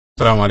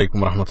السلام عليكم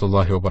ورحمة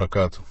الله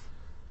وبركاته.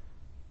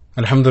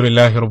 الحمد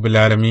لله رب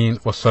العالمين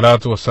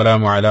والصلاة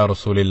والسلام على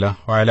رسول الله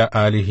وعلى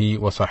آله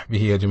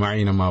وصحبه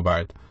أجمعين ما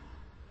بعد.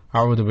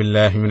 أعوذ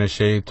بالله من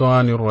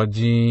الشيطان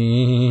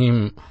الرجيم.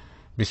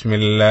 بسم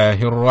الله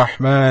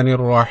الرحمن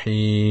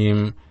الرحيم.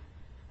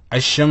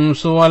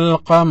 الشمس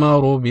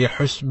والقمر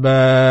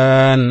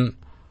بحسبان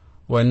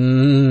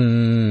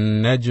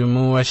والنجم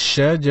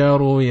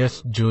والشجر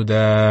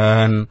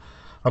يسجدان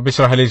رب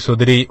اشرح لي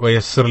صدري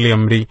ويسر لي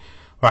أمري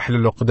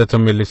വഹ്ലുൽ ഉഖ്ദത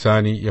മിൻ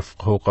ലിസാനി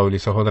യഫ്ഖഹു ഖൗലി.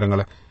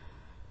 സഹോദരങ്ങളെ,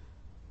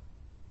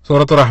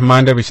 സൂറത്ത്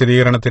റഹ്മാന്റെ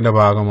വിശദീകരണത്തിന്റെ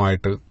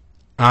ഭാഗമായിട്ട്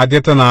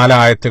ആദ്യത്തെ 4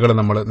 ആയത്തുകൾ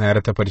നമ്മൾ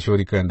നേരത്തെ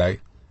പരിശോധിക്കുകയുണ്ടായി.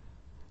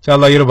 ഇൻഷാ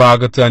അല്ലാഹ് ഈ ഒരു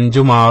ഭാഗത്ത്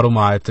 5ഉം 6ഉം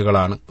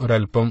ആയത്തുകളാണ്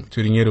ഒരല്പം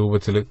ചുരുങ്ങിയ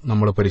രൂപത്തിൽ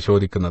നമ്മൾ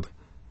പരിശോധിക്കുന്നത്.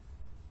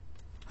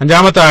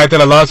 5ാമത്തെ ആയത്തിൽ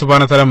അല്ലാഹു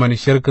സുബ്ഹാനഹു വ തആല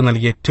മനുഷ്യർക്ക്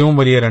നൽകിയ ഏറ്റവും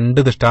വലിയ 2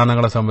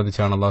 ദൃഷ്ടാന്തങ്ങളെ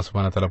സംബന്ധിച്ചാണ് അല്ലാഹു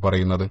സുബ്ഹാനഹു വ തആല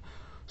പറയുന്നത്.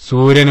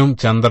 സൂര്യനും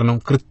ചന്ദ്രനും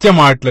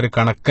കൃത്യമായിട്ടുള്ളൊരു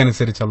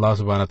കണക്കനുസരിച്ച് അല്ലാഹു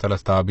സുബ്ഹാനഹു വ തആല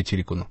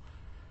സ്ഥാപിച്ചിരിക്കുന്നു.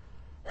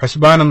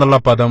 ഹുസ്ബാൻ എന്നുള്ള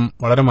പദം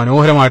വളരെ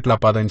മനോഹരമായിട്ടുള്ള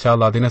പദം. ഇൻഷാ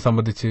അല്ലാഹ് അതിനെ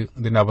സംബന്ധിച്ച്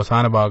ഇതിന്റെ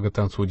അവസാന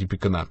ഭാഗത്ത്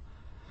സൂചിപ്പിക്കുന്നതാണ്.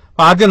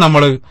 ആദ്യം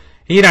നമ്മൾ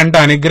ഈ 2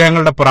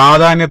 അനുഗ്രഹങ്ങളുടെ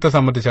പ്രാധാന്യത്തെ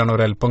സംബന്ധിച്ചാണ്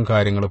ഒരല്പം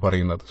കാര്യങ്ങൾ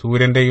പറയുന്നത്.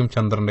 സൂര്യന്റെയും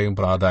ചന്ദ്രന്റെയും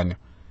പ്രാധാന്യം.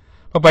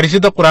 അപ്പൊ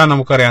പരിശുദ്ധ ഖുർആൻ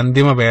നമുക്കറിയാം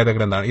അന്തിമ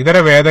വേദഗ്രന്ഥമാണ്. ഇതര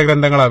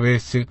വേദഗ്രന്ഥങ്ങളെ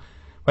അപേക്ഷിച്ച്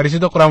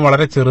പരിശുദ്ധ ഖുർആൻ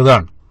വളരെ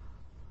ചെറുതാണ്.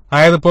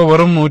 അതായത് ഇപ്പോൾ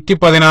വെറും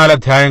 114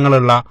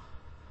 അധ്യായങ്ങളുള്ള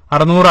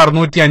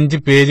 600-605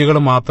 പേജുകൾ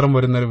മാത്രം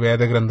വരുന്ന ഒരു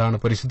വേദഗ്രന്ഥമാണ്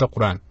പരിശുദ്ധ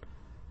ഖുർആൻ.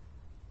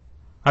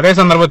 അതേ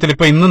സന്ദർഭത്തിൽ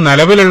ഇപ്പൊ ഇന്ന്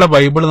നിലവിലുള്ള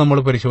ബൈബിൾ നമ്മൾ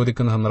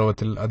പരിശോധിക്കുന്ന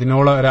സന്ദർഭത്തിൽ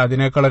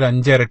അതിനേക്കാൾ ഒരു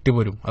 5 ഇരട്ടി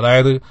വരും.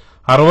 അതായത്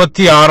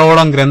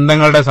 66ഓളം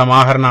ഗ്രന്ഥങ്ങളുടെ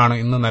സമാഹരണമാണ്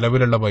ഇന്ന്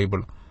നിലവിലുള്ള ബൈബിൾ.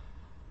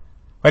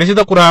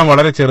 പരിശുദ്ധ ഖുർആൻ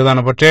വളരെ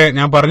ചെറുതാണ്. പക്ഷേ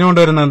ഞാൻ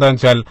പറഞ്ഞുകൊണ്ടുവരുന്നത്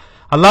എന്താണെന്ന് വെച്ചാൽ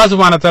അല്ലാഹു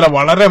സുബ്ഹാനഹു വ തആല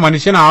വളരെ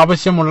മനുഷ്യന്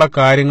ആവശ്യമുള്ള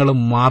കാര്യങ്ങൾ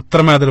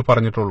മാത്രമേ അതിൽ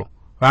പറഞ്ഞിട്ടുള്ളൂ.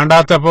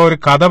 വേണ്ടാത്തപ്പോ ഒരു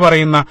കഥ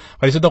പറയുന്ന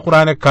പരിശുദ്ധ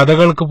ഖുർആന്റെ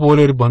കഥകൾക്ക്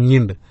പോലും ഒരു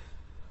ഭംഗിയുണ്ട്.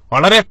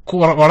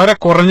 വളരെ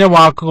കുറഞ്ഞ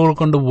വാക്കുകൾ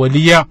കൊണ്ട്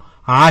വലിയ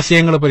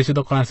ആശയങ്ങൾ പരിശുദ്ധ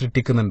ഖുർആൻ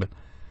സൃഷ്ടിക്കുന്നുണ്ട്.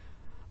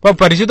 അപ്പൊ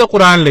പരിശുദ്ധ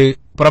ഖുർആനില്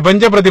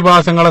പ്രപഞ്ച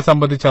പ്രതിഭാസങ്ങളെ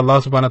സംബന്ധിച്ച്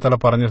അല്ലാഹു സുബ്ഹാനഹു വ തആല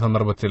പറഞ്ഞ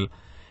സന്ദർഭത്തിൽ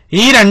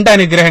ഈ 2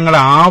 അനുഗ്രഹങ്ങളെ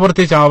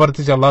ആവർത്തിച്ച്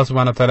അല്ലാഹു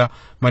സുബ്ഹാനഹു വ തആല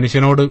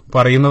മനുഷ്യനോട്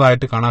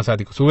പറയുന്നതായിട്ട് കാണാൻ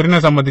സാധിക്കും. സൂര്യനെ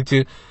സംബന്ധിച്ച്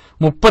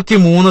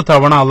 33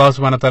 തവണ അല്ലാഹു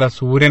സുബ്ഹാനഹു വ തആല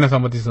സൂര്യനെ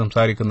സംബന്ധിച്ച്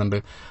സംസാരിക്കുന്നുണ്ട്.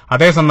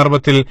 അതേ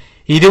സന്ദർഭത്തിൽ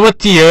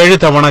 27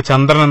 തവണ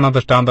ചന്ദ്രൻ എന്ന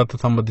ദൃഷ്ടാന്തത്തെ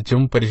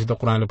സംബന്ധിച്ചും പരിശുദ്ധ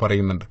ഖുർആനിൽ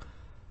പറയുന്നുണ്ട്.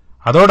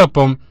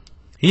 അതോടൊപ്പം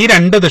ഈ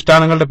 2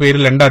 ദൃഷ്ടാന്തങ്ങളുടെ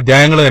പേരിൽ 2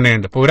 അധ്യായങ്ങൾ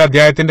തന്നെയുണ്ട്. ഇപ്പൊ ഒരു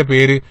അധ്യായത്തിന്റെ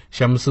പേര്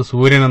ഷംസ്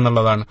സൂര്യൻ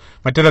എന്നുള്ളതാണ്,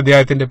 മറ്റൊരു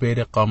അധ്യായത്തിന്റെ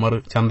പേര് ഖമർ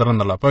ചന്ദ്രൻ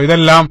എന്നുള്ളത്. അപ്പൊ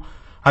ഇതെല്ലാം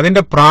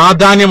അതിന്റെ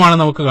പ്രാധാന്യമാണ്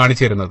നമുക്ക്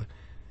കാണിച്ചു തരുന്നത്.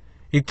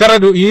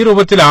 ഈ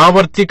രൂപത്തിൽ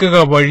ആവർത്തിക്കുക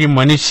വഴി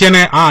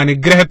മനുഷ്യനെ ആ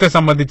അനുഗ്രഹത്തെ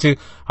സംബന്ധിച്ച്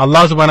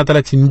അല്ലാഹു സുബ്ഹാനഹു വ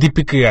തആല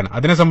ചിന്തിപ്പിക്കുകയാണ്.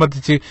 അതിനെ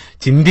സംബന്ധിച്ച്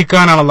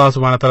ചിന്തിക്കാനാണ് അല്ലാഹു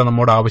സുബ്ഹാനഹു വ തആല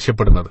നമ്മോട്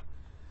ആവശ്യപ്പെടുന്നത്.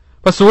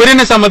 അപ്പൊ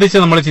സൂര്യനെ സംബന്ധിച്ച്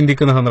നമ്മൾ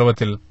ചിന്തിക്കുന്ന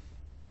സന്ദർഭത്തിൽ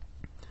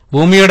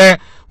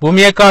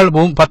ഭൂമിയേക്കാൾ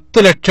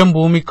 10 ലക്ഷം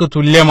ഭൂമിക്ക്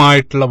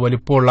തുല്യമായിട്ടുള്ള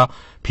വലിപ്പമുള്ള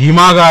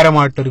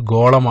ഭീമാകാരമായിട്ടൊരു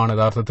ഗോളമാണ്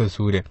യഥാർത്ഥത്തിൽ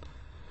സൂര്യൻ.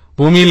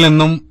 ഭൂമിയിൽ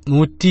നിന്നും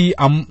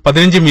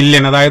 115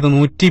 മില്യൺ, അതായത്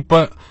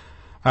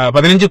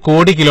 15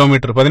 കോടി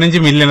കിലോമീറ്റർ, 15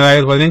 മില്യൺ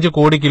അതായത് 15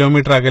 കോടി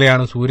കിലോമീറ്റർ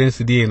അകലെയാണ് സൂര്യൻ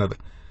സ്ഥിതി ചെയ്യുന്നത്.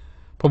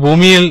 ഇപ്പൊ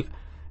ഭൂമിയിൽ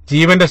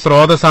ജീവന്റെ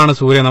സ്രോതസ്സാണ്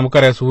സൂര്യൻ.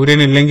 നമുക്കറിയാം സൂര്യൻ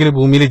ഇല്ലെങ്കിൽ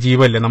ഭൂമിയിൽ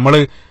ജീവല്ല. നമ്മൾ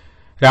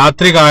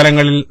രാത്രി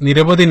കാലങ്ങളിൽ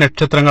നിരവധി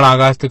നക്ഷത്രങ്ങൾ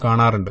ആകാശത്ത്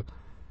കാണാറുണ്ട്.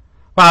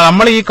 അപ്പൊ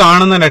നമ്മൾ ഈ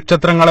കാണുന്ന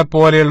നക്ഷത്രങ്ങളെ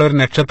പോലെയുള്ള ഒരു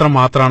നക്ഷത്രം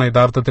മാത്രമാണ്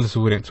യഥാർത്ഥത്തിൽ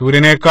സൂര്യൻ.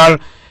 സൂര്യനേക്കാൾ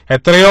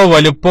എത്രയോ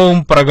വലുപ്പവും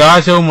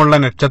പ്രകാശവുമുള്ള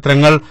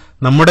നക്ഷത്രങ്ങൾ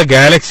നമ്മുടെ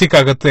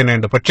ഗാലക്സിക്കകത്ത്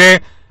തന്നെയുണ്ട്. പക്ഷേ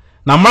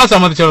നമ്മളെ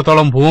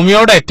സംബന്ധിച്ചിടത്തോളം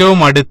ഭൂമിയോട് ഏറ്റവും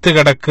അടുത്ത്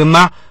കിടക്കുന്ന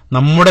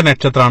നമ്മുടെ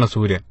നക്ഷത്രമാണ്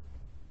സൂര്യൻ.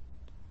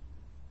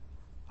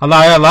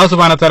 അല്ലാഹു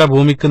സുബ്ഹാനഹു വ തആല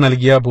ഭൂമിക്ക്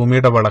നൽകിയ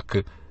ഭൂമിയുടെ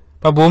വിളക്ക്.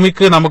 അപ്പൊ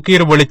ഭൂമിക്ക് നമുക്ക് ഈ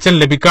ഒരു വെളിച്ചം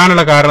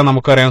ലഭിക്കാനുള്ള കാരണം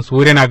നമുക്കറിയാം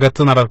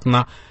സൂര്യനകത്ത് നടക്കുന്ന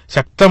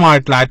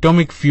ശക്തമായിട്ടുള്ള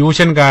ആറ്റോമിക്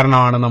ഫ്യൂഷൻ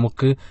കാരണമാണ്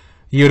നമുക്ക്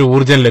ഈ ഒരു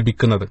ഊർജ്ജം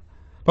ലഭിക്കുന്നത്.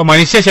 അപ്പൊ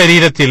മനുഷ്യ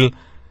ശരീരത്തിൽ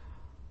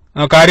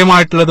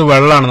കാര്യമായിട്ടുള്ളത്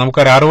വെള്ളമാണ്.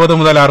 നമുക്കറിയാം 60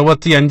 മുതൽ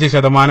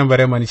 65%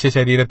 വരെ മനുഷ്യ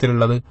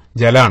ശരീരത്തിലുള്ളത്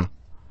ജലമാണ്.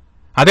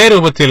 അതേ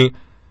രൂപത്തിൽ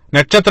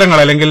നക്ഷത്രങ്ങൾ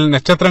അല്ലെങ്കിൽ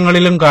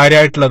നക്ഷത്രങ്ങളിലും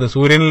കാര്യമായിട്ടുള്ളത്,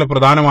 സൂര്യനിൽ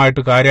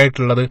പ്രധാനമായിട്ട്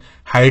കാര്യമായിട്ടുള്ളത്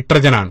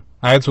ഹൈഡ്രജനാണ്.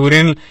 അതായത്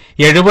സൂര്യനിൽ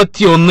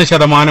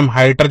 71%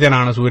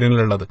 ഹൈഡ്രജനാണ്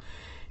സൂര്യനിലുള്ളത്.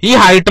 ഈ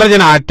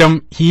ഹൈഡ്രജൻ ആറ്റം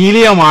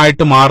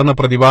ഹീലിയമായിട്ട് മാറുന്ന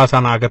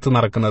പ്രതിഭാസമാണ് അകത്ത്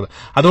നടക്കുന്നത്.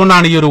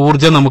 അതുകൊണ്ടാണ് ഈ ഒരു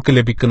ഊർജ്ജം നമുക്ക്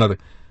ലഭിക്കുന്നത്.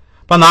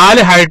 അപ്പൊ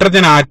 4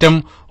 ഹൈഡ്രജൻ ആറ്റം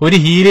ഒരു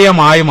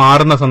ഹീലിയമായി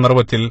മാറുന്ന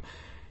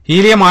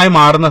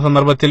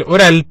സന്ദർഭത്തിൽ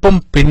ഒരല്പം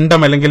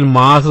പിണ്ഡം അല്ലെങ്കിൽ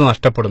മാസ്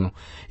നഷ്ടപ്പെടുന്നു.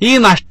 ഈ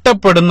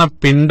നഷ്ടപ്പെടുന്ന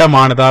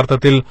പിണ്ഡമാണ്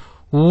യഥാർത്ഥത്തിൽ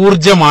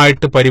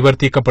ഊർജ്ജമായിട്ട്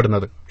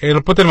പരിവർത്തിക്കപ്പെടുന്നത്.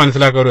 എളുപ്പത്തിൽ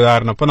മനസ്സിലാക്കുക ഒരു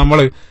ഉദാഹരണം. അപ്പൊ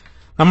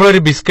നമ്മളൊരു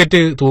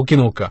ബിസ്ക്കറ്റ് തൂക്കി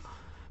നോക്കുക.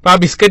 അപ്പൊ ആ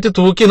ബിസ്ക്കറ്റ്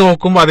തൂക്കി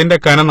നോക്കുമ്പോൾ അതിന്റെ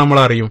കനം നമ്മൾ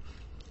അറിയും.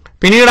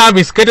 പിന്നീട് ആ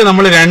ബിസ്ക്കറ്റ്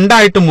നമ്മൾ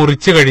 2ആയിട്ട്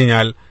മുറിച്ചു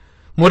കഴിഞ്ഞാൽ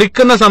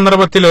മുറിക്കുന്ന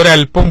സന്ദർഭത്തിൽ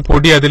ഒരല്പം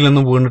പൊടി അതിൽ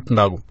നിന്ന്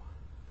വീണിട്ടുണ്ടാകും.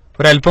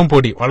 ഒരല്പം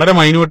പൊടി, വളരെ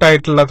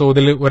മൈന്യൂട്ടായിട്ടുള്ള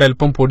തോതിൽ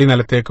ഒരല്പം പൊടി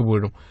നിലത്തേക്ക്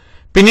വീഴും.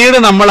 പിന്നീട്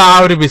നമ്മൾ ആ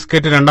ഒരു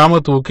ബിസ്ക്കറ്റ്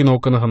 2ാമത് തൂക്കി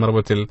നോക്കുന്ന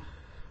സന്ദർഭത്തിൽ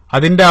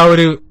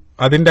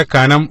അതിന്റെ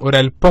കനം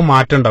ഒരല്പം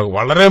മാറ്റം ഉണ്ടാകും.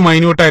 വളരെ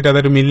മൈന്യൂട്ടായിട്ട്,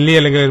 അതൊരു മില്ലി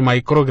അല്ലെങ്കിൽ ഒരു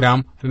മൈക്രോഗ്രാം,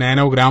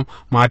 നാനോഗ്രാം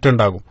മാറ്റം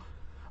ഉണ്ടാകും.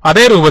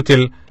 അതേ രൂപത്തിൽ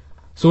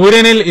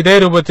സൂര്യനിൽ ഇതേ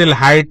രൂപത്തിൽ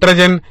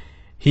ഹൈഡ്രജൻ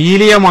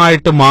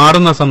ഹീലിയമായിട്ട്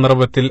മാറുന്ന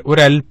സന്ദർഭത്തിൽ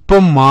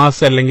ഒരല്പം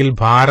മാസ് അല്ലെങ്കിൽ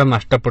ഭാരം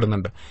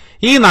നഷ്ടപ്പെടുന്നുണ്ട്.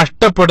 ഈ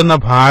നഷ്ടപ്പെടുന്ന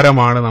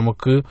ഭാരമാണ്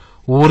നമുക്ക്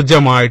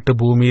ഊർജമായിട്ട്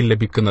ഭൂമിയിൽ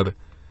ലഭിക്കുന്നത്.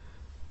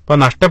 അപ്പൊ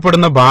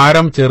നഷ്ടപ്പെടുന്ന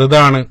ഭാരം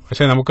ചെറുതാണ്,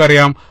 പക്ഷെ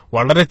നമുക്കറിയാം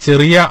വളരെ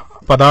ചെറിയ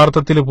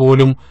പദാർത്ഥത്തിൽ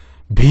പോലും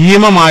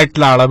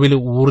ഭീമമായിട്ടുള്ള അളവിൽ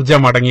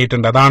ഊർജം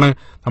അടങ്ങിയിട്ടുണ്ട്. അതാണ്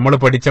നമ്മൾ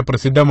പഠിച്ച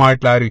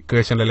പ്രസിദ്ധമായിട്ടുള്ള ആ ഒരു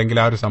ഇക്വേഷൻ അല്ലെങ്കിൽ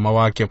ആ ഒരു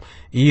സമവാക്യം,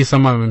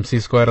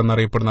 E=mc²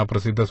 എന്നറിയപ്പെടുന്ന ആ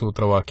പ്രസിദ്ധ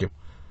സൂത്രവാക്യം.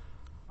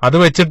 അത്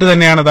വെച്ചിട്ട്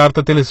തന്നെയാണ്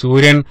യഥാർത്ഥത്തിൽ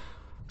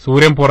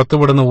സൂര്യൻ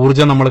പുറത്തുവിടുന്ന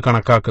ഊർജം നമ്മൾ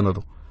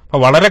കണക്കാക്കുന്നതും. അപ്പൊ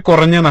വളരെ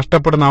കുറഞ്ഞ്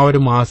നഷ്ടപ്പെടുന്ന ആ ഒരു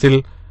മാസിൽ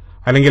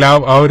അല്ലെങ്കിൽ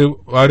ആ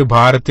ഒരു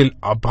ഭാരത്തിൽ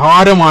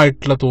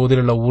അപാരമായിട്ടുള്ള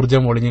തോതിലുള്ള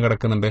ഊർജം ഒളിഞ്ഞു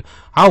കിടക്കുന്നുണ്ട്.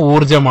 ആ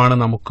ഊർജമാണ്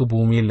നമുക്ക്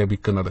ഭൂമിയിൽ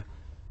ലഭിക്കുന്നത്.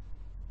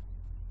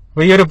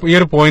 അപ്പൊ ഈ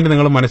ഒരു പോയിന്റ്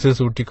നിങ്ങൾ മനസ്സിൽ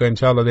സൂക്ഷിക്കുക.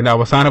 ഇൻഷാ അല്ലാഹ് അതിന്റെ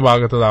അവസാന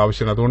ഭാഗത്ത് അത്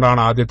ആവശ്യമാണ്. അതുകൊണ്ടാണ്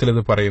ആദ്യത്തിൽ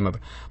ഇത് പറയുന്നത്.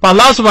 അപ്പൊ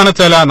അല്ലാഹു സുബ്ഹാനഹു വ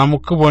തആല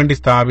നമുക്ക് വേണ്ടി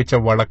സ്ഥാപിച്ച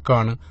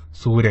വിളക്കാണ്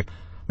സൂര്യൻ.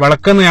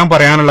 വിളക്കെന്ന് ഞാൻ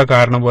പറയാനുള്ള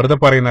കാരണം വെറുതെ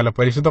പറയുന്നതല്ല,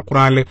 പരിശുദ്ധ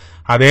ഖുർആനിൽ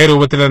അതേ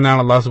രൂപത്തിൽ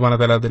തന്നെയാണ് അല്ലാഹു സുബ്ഹാനഹു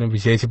വ തആല അതിനെ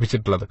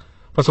വിശേഷിപ്പിച്ചിട്ടുള്ളത്.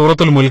 ഇപ്പൊ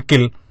സൂറത്തുൽ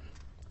മുൽക്കിൽ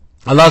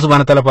അല്ലാഹു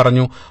സുബ്ഹാനഹു വ തആല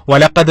പറഞ്ഞു,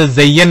 വലഖദ്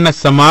സയ്യന്ന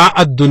സമാഅ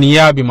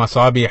ദുനിയാ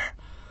ബിമസാബിഹ്.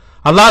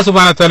 അല്ലാഹു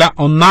സുബ്ഹാനഹു വ തആല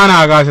ഒന്നാം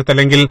ആകാശത്ത്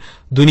അല്ലെങ്കിൽ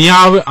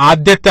ദുനിയാവ്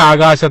ആദ്യത്തെ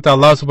ആകാശത്ത്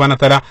അല്ലാഹു സുബ്ഹാനഹു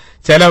വ തആല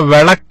ചില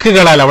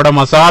വിളക്കുകളാൽ, അവിടെ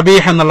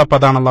മസാബീഹ് എന്നുള്ള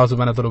പദമാണ് അല്ലാഹു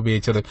സുബ്ഹാനഹു വ തആല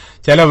ഉപയോഗിച്ചത്,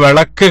 ചില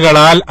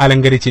വിളക്കുകളാൽ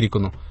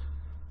അലങ്കരിച്ചിരിക്കുന്നു.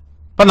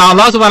 അപ്പൊ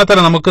അല്ലാഹു സുബ്ഹാനഹു വ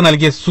തആല നമുക്ക്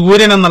നൽകിയ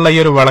സൂര്യൻ എന്നുള്ള ഈ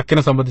ഒരു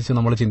വിളക്കിനെ സംബന്ധിച്ച്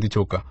നമ്മൾ ചിന്തിച്ചു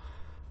നോക്കുക.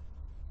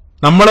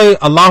 നമ്മൾ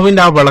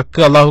അള്ളാഹുവിന്റെ ആ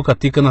വിളക്ക് അള്ളാഹു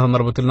കത്തിക്കുന്ന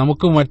സന്ദർഭത്തിൽ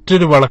നമുക്ക്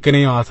മറ്റൊരു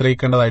വിളക്കിനെയും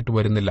ആശ്രയിക്കേണ്ടതായിട്ട്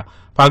വരുന്നില്ല.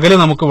 പകല്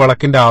നമുക്ക്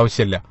വിളക്കിന്റെ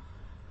ആവശ്യമില്ല.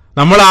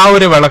 നമ്മൾ ആ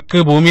ഒരു വിളക്ക്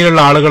ഭൂമിയിലുള്ള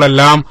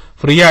ആളുകളെല്ലാം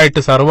ഫ്രീ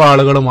ആയിട്ട് സർവ്വ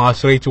ആളുകളും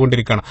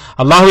ആശ്രയിച്ചുകൊണ്ടിരിക്കുകയാണ്.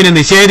 അള്ളാഹുവിനെ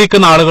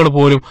നിഷേധിക്കുന്ന ആളുകൾ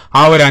പോലും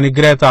ആ ഒരു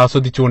അനുഗ്രഹത്തെ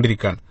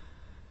ആസ്വദിച്ചുകൊണ്ടിരിക്കുകയാണ്.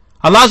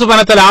 അള്ളാഹു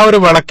സുബ്ഹാനഹു വ തആല ആ ഒരു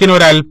വിളക്കിന്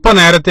ഒരു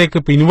അല്പനേരത്തേക്ക്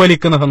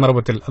പിൻവലിക്കുന്ന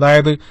സന്ദർഭത്തിൽ,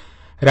 അതായത്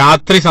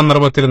രാത്രി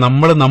സന്ദർഭത്തിൽ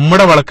നമ്മൾ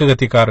നമ്മുടെ വിളക്ക്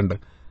കത്തിക്കാറുണ്ട്.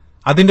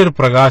 അതിന്റെ ഒരു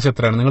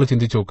പ്രകാശത്തിലാണ് നിങ്ങൾ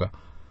ചിന്തിച്ചു നോക്കുക.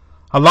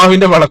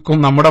 അള്ളാഹുവിന്റെ വിളക്കും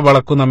നമ്മുടെ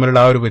വിളക്കും തമ്മിലുള്ള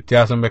ആ ഒരു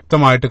വ്യത്യാസം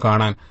വ്യക്തമായിട്ട്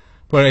കാണാൻ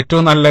ഇപ്പോൾ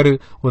ഏറ്റവും നല്ലൊരു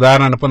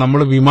ഉദാഹരണമാണ്. ഇപ്പൊ നമ്മൾ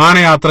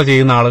വിമാനയാത്ര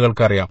ചെയ്യുന്ന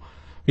ആളുകൾക്കറിയാം.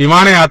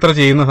 വിമാനയാത്ര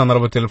ചെയ്യുന്ന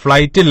സന്ദർഭത്തിൽ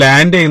ഫ്ലൈറ്റ്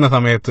ലാൻഡ് ചെയ്യുന്ന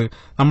സമയത്ത്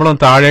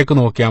നമ്മളൊന്ന് താഴേക്ക്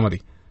നോക്കിയാൽ മതി.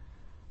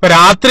 ഇപ്പൊ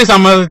രാത്രി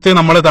സമയത്ത്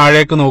നമ്മൾ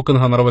താഴേക്ക്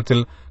നോക്കുന്ന സന്ദർഭത്തിൽ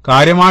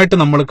കാര്യമായിട്ട്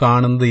നമ്മൾ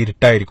കാണുന്നത്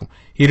ഇരുട്ടായിരിക്കും.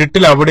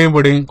 ഇരുട്ടിൽ അവിടെയും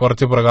ഇവിടെയും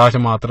കുറച്ച്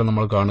പ്രകാശം മാത്രമേ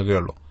നമ്മൾ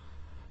കാണുകയുള്ളൂ.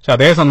 പക്ഷെ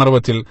അതേ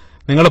സന്ദർഭത്തിൽ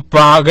നിങ്ങൾ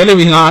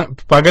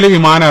പകല്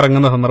വിമാനം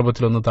ഇറങ്ങുന്ന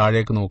സന്ദർഭത്തിൽ ഒന്ന്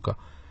താഴേക്ക് നോക്കുക.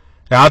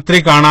 രാത്രി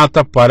കാണാത്ത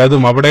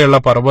പലതും, അവിടെയുള്ള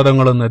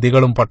പർവ്വതങ്ങളും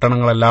നദികളും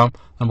പട്ടണങ്ങളെല്ലാം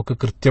നമുക്ക്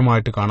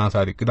കൃത്യമായിട്ട് കാണാൻ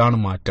സാധിക്കും. ഇതാണ്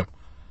മാറ്റം.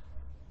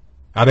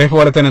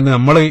 അതേപോലെ തന്നെ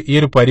നമ്മൾ ഈ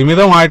ഒരു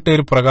പരിമിതമായിട്ട്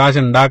ഒരു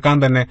പ്രകാശം ഉണ്ടാക്കാൻ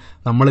തന്നെ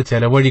നമ്മൾ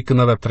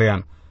ചെലവഴിക്കുന്നത്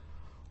എത്രയാണ്.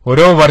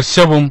 ഓരോ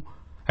വർഷവും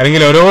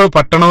അല്ലെങ്കിൽ ഓരോ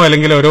പട്ടണവും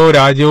അല്ലെങ്കിൽ ഓരോ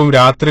രാജ്യവും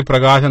രാത്രി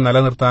പ്രകാശം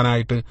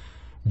നിലനിർത്താനായിട്ട്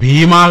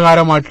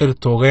ഭീമാകാരമായിട്ടൊരു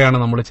തുകയാണ്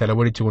നമ്മൾ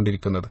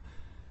ചെലവഴിച്ചുകൊണ്ടിരിക്കുന്നത്.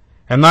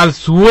 എന്നാൽ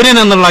സൂര്യൻ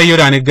എന്നുള്ള ഈ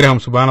ഒരു അനുഗ്രഹം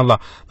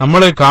സുബ്ഹാനല്ലാഹ്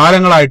നമ്മൾ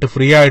കാലങ്ങളായിട്ട്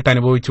ഫ്രീ ആയിട്ട്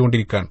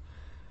അനുഭവിച്ചുകൊണ്ടിരിക്കുകയാണ്.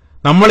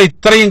 നമ്മൾ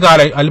ഇത്രയും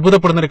കാലം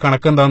അത്ഭുതപ്പെടുന്ന ഒരു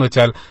കണക്ക് എന്താന്ന്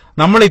വെച്ചാൽ,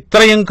 നമ്മൾ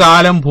ഇത്രയും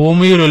കാലം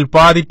ഭൂമിയിൽ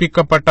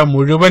ഉൽപ്പാദിപ്പിക്കപ്പെട്ട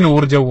മുഴുവൻ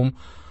ഊർജവും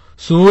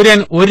സൂര്യൻ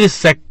ഒരു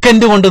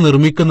സെക്കൻഡ് കൊണ്ട്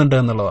നിർമ്മിക്കുന്നുണ്ട്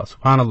എന്നുള്ളതാണ്.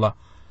 സുബ്ഹാനല്ലാഹ്,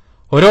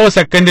 ഓരോ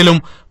സെക്കൻഡിലും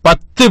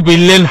 10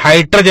 ബില്യൺ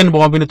ഹൈഡ്രജൻ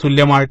ബോംബിന്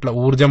തുല്യമായിട്ടുള്ള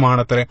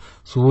ഊർജമാണത്രേ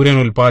സൂര്യൻ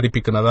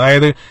ഉൽപ്പാദിപ്പിക്കുന്നത്.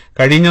 അതായത്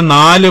കഴിഞ്ഞ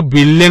 4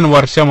 ബില്യൺ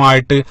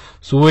വർഷമായിട്ട്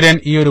സൂര്യൻ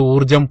ഈ ഒരു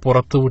ഊർജം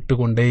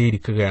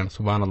പുറത്തുവിട്ടുകൊണ്ടേയിരിക്കുകയാണ്.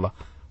 സുബ്ഹാനല്ലാഹ്,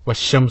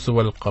 വശംസു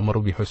വൽ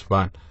ഖമറു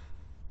ബിഹുസ്ബാൻ.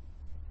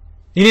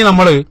 ഇനി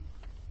നമ്മൾ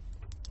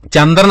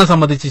ചന്ദ്രനെ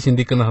സംബന്ധിച്ച്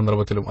ചിന്തിക്കുന്ന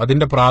സന്ദർഭത്തിലും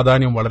അതിന്റെ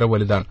പ്രാധാന്യം വളരെ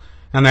വലുതാണ്.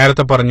 ഞാൻ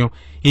നേരത്തെ പറഞ്ഞു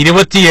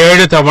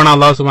 27 തവണ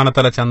അല്ലാഹു സുബ്ഹാനഹു വ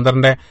തആല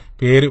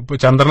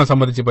ചന്ദ്രനെ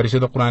സംബന്ധിച്ച്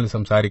പരിശുദ്ധ ഖുർആനിൽ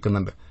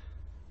സംസാരിക്കുന്നുണ്ട്.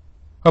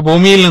 അപ്പൊ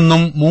ഭൂമിയിൽ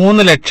നിന്നും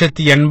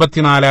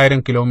 3,84,000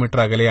 കിലോമീറ്റർ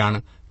അകലെയാണ്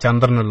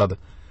ചന്ദ്രനുള്ളത്.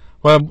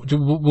 അപ്പൊ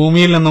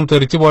ഭൂമിയിൽ നിന്നും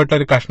തെറിച്ചു പോയിട്ട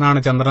ഒരു കഷ്ണാണ്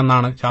ചന്ദ്രൻ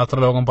എന്നാണ്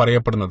ശാസ്ത്രലോകം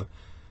പറയപ്പെടുന്നത്.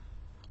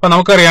 അപ്പൊ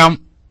നമുക്കറിയാം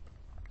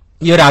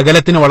ഈ ഒരു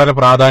അകലത്തിന് വളരെ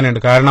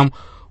പ്രാധാന്യമുണ്ട്. കാരണം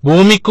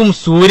ഭൂമിക്കും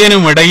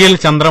സൂര്യനും ഇടയിൽ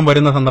ചന്ദ്രൻ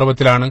വരുന്ന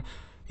സന്ദർഭത്തിലാണ്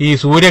ഈ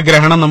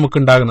സൂര്യഗ്രഹണം നമുക്ക്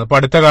ഉണ്ടാകുന്നത്. അപ്പൊ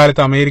അടുത്ത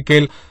കാലത്ത്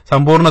അമേരിക്കയിൽ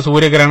സമ്പൂർണ്ണ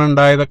സൂര്യഗ്രഹണം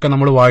ഉണ്ടായതൊക്കെ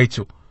നമ്മൾ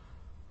വായിച്ചു.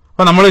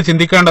 അപ്പൊ നമ്മൾ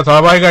ചിന്തിക്കേണ്ട,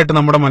 സ്വാഭാവികമായിട്ട്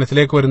നമ്മുടെ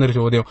മനസ്സിലേക്ക് വരുന്നൊരു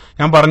ചോദ്യം,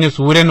 ഞാൻ പറഞ്ഞു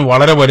സൂര്യൻ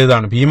വളരെ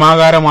വലുതാണ്,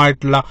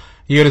 ഭീമാകാരമായിട്ടുള്ള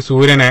ഈ ഒരു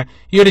സൂര്യനെ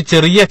ഈ ഒരു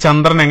ചെറിയ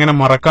ചന്ദ്രൻ എങ്ങനെ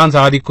മറക്കാൻ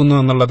സാധിക്കുന്നു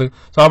എന്നുള്ളത്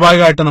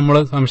സ്വാഭാവികമായിട്ട്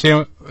സംശയം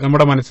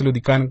നമ്മുടെ മനസ്സിൽ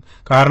ഉദിക്കാൻ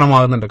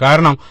കാരണമാകുന്നുണ്ട്.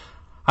 കാരണം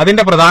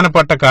അതിന്റെ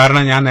പ്രധാനപ്പെട്ട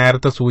കാരണം ഞാൻ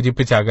നേരത്തെ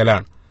സൂചിപ്പിച്ച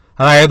അകലാണ്.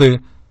 അതായത്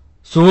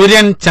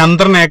സൂര്യൻ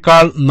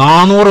ചന്ദ്രനേക്കാൾ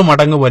 400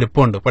 മടങ്ങ്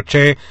വലുപ്പമുണ്ട്.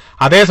 പക്ഷേ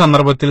അതേ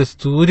സന്ദർഭത്തിൽ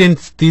സൂര്യൻ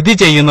സ്ഥിതി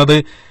ചെയ്യുന്നത്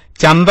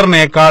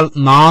ചന്ദ്രനേക്കാൾ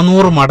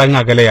 400 മടങ്ങ്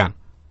അകലെയാണ്.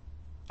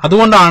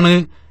 അതുകൊണ്ടാണ്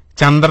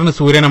ചന്ദ്രന്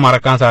സൂര്യനെ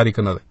മറക്കാൻ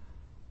സാധിക്കുന്നത്.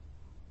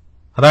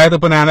 അതായത്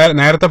ഇപ്പൊ ഞാൻ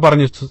നേരത്തെ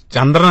പറഞ്ഞു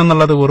ചന്ദ്രൻ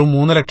എന്നുള്ളത് വെറും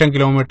 3 ലക്ഷം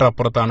കിലോമീറ്റർ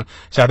അപ്പുറത്താണ്.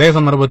 പക്ഷെ അതേ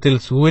സന്ദർഭത്തിൽ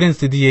സൂര്യൻ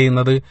സ്ഥിതി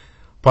ചെയ്യുന്നത്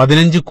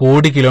 15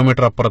 കോടി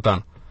കിലോമീറ്റർ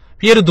അപ്പുറത്താണ്.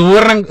 ഈ ഒരു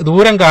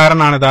ദൂരം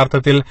കാരണമാണ്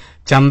യഥാർത്ഥത്തിൽ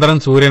ചന്ദ്രൻ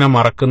സൂര്യനെ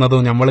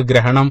മറക്കുന്നതും നമ്മൾ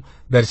ഗ്രഹണം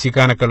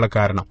ദർശിക്കാനൊക്കെ ഉള്ള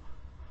കാരണം.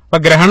 അപ്പൊ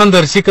ഗ്രഹണം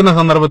ദർശിക്കുന്ന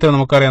സന്ദർഭത്തിൽ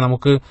നമുക്കറിയാം,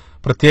 നമുക്ക്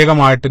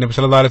പ്രത്യേകമായിട്ട് നബി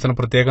സല്ലല്ലാഹു അലൈഹി വസല്ലം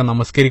പ്രത്യേകം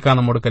നമസ്കരിക്കാൻ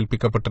നമ്മോട്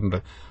കൽപ്പിക്കപ്പെട്ടിട്ടുണ്ട്.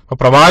 അപ്പൊ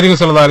പ്രവാചകൻ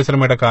സല്ലല്ലാഹു അലൈഹി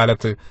വസല്ലമയുടെ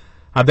കാലത്ത്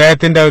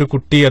അദ്ദേഹത്തിന്റെ ഒരു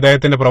കുട്ടി,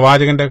 അദ്ദേഹത്തിന്റെ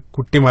പ്രവാചകന്റെ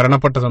കുട്ടി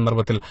മരണപ്പെട്ട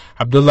സന്ദർഭത്തിൽ,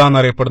 അബ്ദുള്ള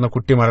എന്നറിയപ്പെടുന്ന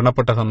കുട്ടി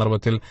മരണപ്പെട്ട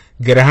സന്ദർഭത്തിൽ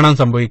ഗ്രഹണം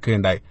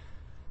സംഭവിക്കുകയുണ്ടായി.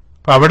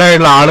 അപ്പൊ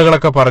അവിടെയുള്ള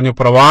ആളുകളൊക്കെ പറഞ്ഞു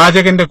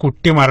പ്രവാചകന്റെ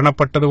കുട്ടി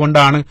മരണപ്പെട്ടത്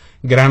കൊണ്ടാണ്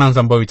ഗ്രഹണം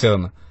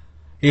സംഭവിച്ചതെന്ന്.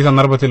 ഈ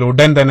സന്ദർഭത്തിൽ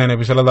ഉടൻ തന്നെ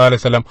നബി സല്ലല്ലാഹു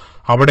അലൈഹി വസല്ലം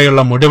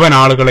അവിടെയുള്ള മുഴുവൻ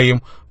ആളുകളെയും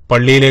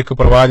പള്ളിയിലേക്ക്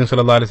പ്രവാചകൻ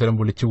സല്ലല്ലാഹു അലൈഹി വസല്ലം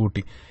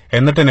വിളിച്ചുകൂട്ടി.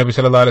 എന്നിട്ട് നബി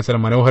സല്ലല്ലാഹു അലൈഹി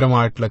വസല്ലം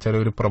മനോഹരമായിട്ടുള്ള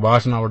ചെറിയൊരു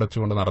പ്രഭാഷണം അവിടെ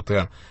വെച്ചുകൊണ്ട്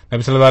നടത്തുകയാണ്.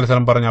 നബി സല്ലല്ലാഹു അലൈഹി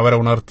വസല്ലം പറഞ്ഞു, അവരെ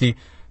ഉണർത്തി,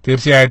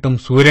 തീർച്ചയായിട്ടും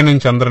സൂര്യനും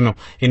ചന്ദ്രനും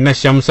ഇന്ന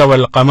ശംസ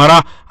വൽ ഖമറ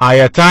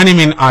ആയതാനി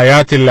മിൻ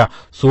ആയാത്തില്ല,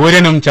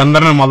 സൂര്യനും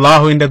ചന്ദ്രനും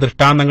അള്ളാഹുവിന്റെ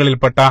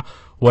ദൃഷ്ടാന്തങ്ങളിൽപ്പെട്ട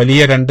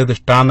വലിയ 2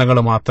 ദൃഷ്ടാന്തങ്ങൾ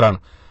മാത്രമാണ്.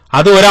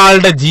 അത്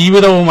ഒരാളുടെ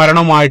ജീവിതവും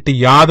മരണവുമായിട്ട്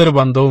യാതൊരു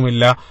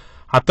ബന്ധവുമില്ല.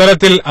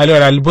 അത്തരത്തിൽ ഒരു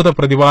അത്ഭുത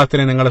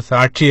പ്രതിഭാസത്തിന് നിങ്ങൾ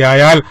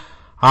സാക്ഷിയായാൽ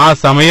ആ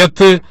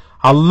സമയത്ത്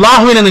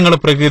അള്ളാഹുവിനെ നിങ്ങൾ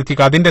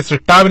പ്രകീർത്തിക്കുക, അതിന്റെ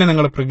സൃഷ്ടാവിനെ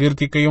നിങ്ങൾ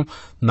പ്രകീർത്തിക്കുകയും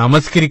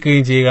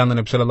നമസ്കരിക്കുകയും ചെയ്യുക എന്ന്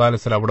നബി സല്ലല്ലാഹു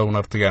അലൈഹി വസല്ലം അവിടെ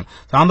ഉണർത്തുകയാണ്.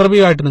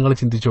 സാന്ദർഭികമായിട്ട് നിങ്ങൾ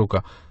ചിന്തിച്ചു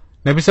നോക്കുക,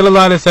 നബി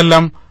സല്ലല്ലാഹു അലൈഹി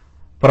വസല്ലം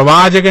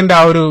പ്രവാചകന്റെ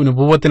ആ ഒരു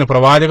നുബുവത്തിന്,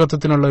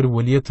 പ്രവാചകത്വത്തിനുള്ള ഒരു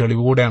വലിയ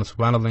തെളിവ് കൂടെയാണ്.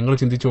 സുബ്ഹാനല്ലാഹ്, നിങ്ങൾ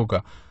ചിന്തിച്ചു നോക്കുക,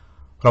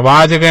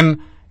 പ്രവാചകൻ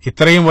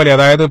ഇത്രയും വലിയ,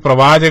 അതായത്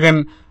പ്രവാചകൻ,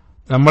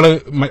 നമ്മൾ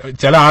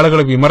ചില ആളുകൾ,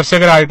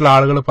 വിമർശകരായിട്ടുള്ള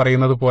ആളുകൾ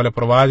പറയുന്നത് പോലെ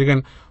പ്രവാചകൻ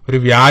ഒരു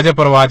വ്യാജ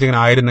പ്രവാചകൻ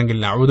ആയിരുന്നെങ്കിൽ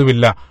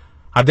നഅൂദുബില്ല,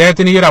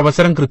 അദ്ദേഹത്തിന് ഈ ഒരു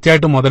അവസരം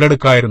കൃത്യമായിട്ട്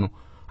മുതലെടുക്കായിരുന്നു.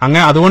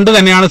 അങ്ങനെ അതുകൊണ്ട്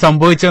തന്നെയാണ്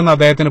സംഭവിച്ചതെന്ന്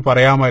അദ്ദേഹത്തിന്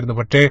പറയാമായിരുന്നു.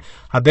 പക്ഷേ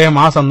അദ്ദേഹം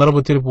ആ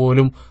സന്ദർഭത്തിൽ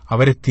പോലും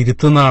അവരെ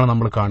തിരുത്തുന്നതാണ്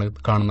നമ്മൾ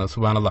കാണുന്നത്.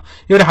 സുബ്ഹാനല്ലാഹ്,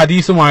 ഈ ഒരു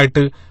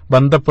ഹദീസുമായിട്ട്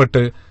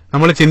ബന്ധപ്പെട്ട്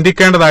നമ്മൾ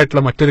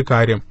ചിന്തിക്കേണ്ടതായിട്ടുള്ള മറ്റൊരു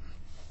കാര്യം,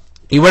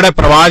 ഇവിടെ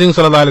പ്രവാചകൻ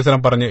സല്ലല്ലാഹു അലൈഹി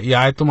വസല്ലം പറഞ്ഞ് ഈ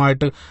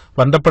ആയത്തുമായിട്ട്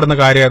ബന്ധപ്പെടുന്ന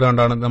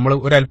കാര്യമായതുകൊണ്ടാണ് നമ്മൾ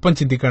ഒരല്പം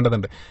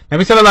ചിന്തിക്കേണ്ടതുണ്ട്.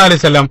 നബി സല്ലല്ലാഹു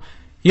അലൈഹി വസല്ലം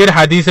ഈ ഒരു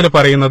ഹദീസിൽ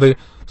പറയുന്നത്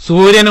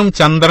സൂര്യനും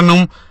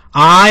ചന്ദ്രനും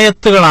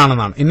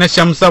ആയത്തുകളാണെന്നാണ്. ഇന്ന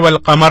ശംസ വൽ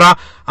ഖമറ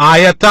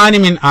ആയത്താനി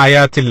മിൻ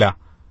ആയാത്തില്ല,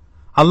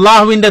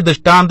 അള്ളാഹുവിന്റെ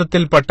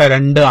ദൃഷ്ടാന്തത്തിൽപ്പെട്ട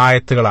 2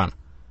 ആയത്തുകളാണ്.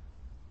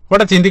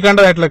 ഇവിടെ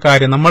ചിന്തിക്കേണ്ടതായിട്ടുള്ള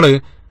കാര്യം, നമ്മൾ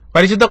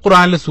പരിശുദ്ധ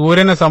ഖുർആനിൽ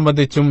സൂര്യനെ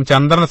സംബന്ധിച്ചും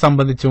ചന്ദ്രനെ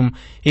സംബന്ധിച്ചും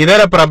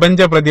ഇതര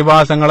പ്രപഞ്ച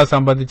പ്രതിഭാസങ്ങളെ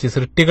സംബന്ധിച്ച്,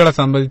 സൃഷ്ടികളെ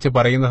സംബന്ധിച്ച്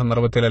പറയുന്ന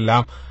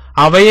സന്ദർഭത്തിലെല്ലാം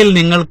അവയിൽ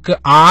നിങ്ങൾക്ക്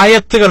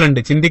ആയത്തുകളുണ്ട്,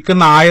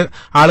 ചിന്തിക്കുന്ന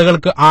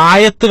ആളുകൾക്ക്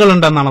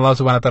ആയത്തുകളുണ്ടെന്നാണ് അല്ലാഹു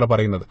സുബ്ഹാനഹു വ തആല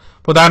പറയുന്നത്.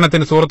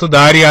 ഉദാഹരണത്തിന് സൂറത്തു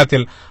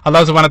ദാരിയാത്തിൽ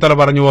അല്ലാഹു സുബ്ഹാനഹു വ തആല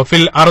പറഞ്ഞു,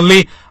 വഫിൽ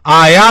അർളി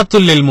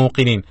ആയാത്തുൽ ലിൽ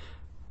മൂഖിനീൻ,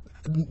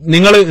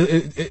 നിങ്ങൾ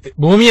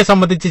ഭൂമിയെ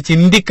സംബന്ധിച്ച്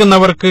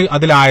ചിന്തിക്കുന്നവർക്ക്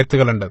അതിൽ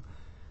ആയത്തുകളുണ്ട്.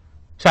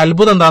 പക്ഷെ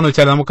അത്ഭുതം എന്താന്ന്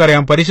വെച്ചാൽ,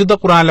 നമുക്കറിയാം പരിശുദ്ധ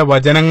ഖുർആനിലെ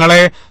വചനങ്ങളെ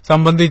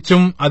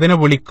സംബന്ധിച്ചും അതിനെ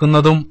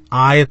വിളിക്കുന്നതും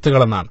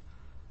ആയത്തുകളെന്നാണ്.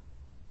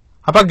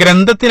 അപ്പൊ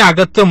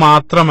ഗ്രന്ഥത്തിനകത്ത്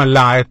മാത്രമല്ല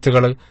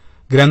ആയത്തുകൾ,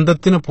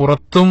 ഗ്രന്ഥത്തിന്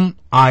പുറത്തും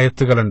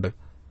ആയത്തുകളുണ്ട്.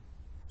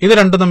 ഇത്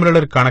രണ്ടും തമ്മിലുള്ള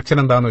ഒരു കണക്ഷൻ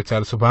എന്താന്ന്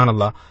വെച്ചാൽ,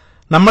 സുബ്ഹാനല്ലാഹ്,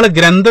 നമ്മൾ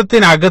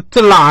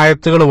ഗ്രന്ഥത്തിനകത്തുള്ള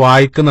ആയത്തുകൾ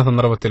വായിക്കുന്ന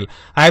സന്ദർഭത്തിൽ,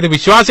 അതായത്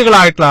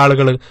വിശ്വാസികളായിട്ടുള്ള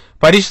ആളുകൾ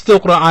പരിശുദ്ധ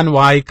ഖുർആൻ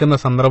വായിക്കുന്ന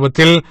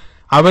സന്ദർഭത്തിൽ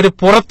അവർ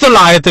പുറത്തുള്ള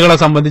ആയത്തുകളെ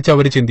സംബന്ധിച്ച്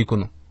അവർ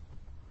ചിന്തിക്കുന്നു.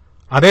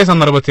 അതേ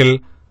സന്ദർഭത്തിൽ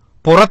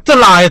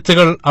പുറത്തുള്ള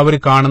ആയത്തുകൾ അവർ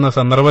കാണുന്ന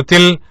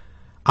സന്ദർഭത്തിൽ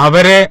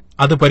അവരെ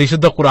അത്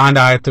പരിശുദ്ധ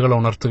ഖുർആന്റെ ആയത്തുകൾ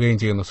ഉണർത്തുകയും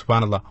ചെയ്യുന്നു.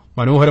 സുബ്ഹാനല്ലാഹ്,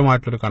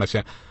 മനോഹരമായിട്ടൊരു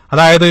കണക്ഷൻ.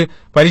 അതായത്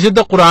പരിശുദ്ധ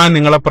ഖുർആൻ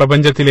നിങ്ങളെ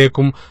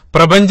പ്രപഞ്ചത്തിലേക്കും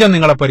പ്രപഞ്ചം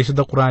നിങ്ങളെ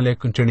പരിശുദ്ധ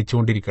ഖുർആനിലേക്കും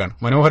ക്ഷണിച്ചുകൊണ്ടിരിക്കുകയാണ്.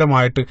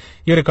 മനോഹരമായിട്ട്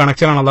ഈ ഒരു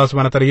കണക്ഷനാണ് അല്ലാഹു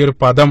സുബ്ഹാനഹു വ തആല ഈ ഒരു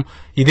പദം,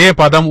 ഇതേ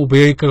പദം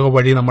ഉപയോഗിക്കുക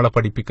വഴി നമ്മളെ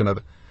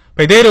പഠിപ്പിക്കുന്നത്.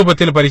 അപ്പൊ ഇതേ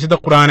രൂപത്തിൽ പരിശുദ്ധ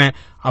ഖുർആനെ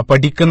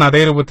പഠിക്കുന്ന,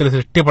 അതേ രൂപത്തിൽ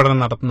സൃഷ്ടി പഠനം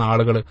നടത്തുന്ന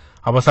ആളുകൾ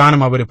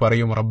അവസാനം അവർ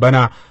പറയും, റബ്ബന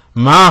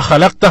മാ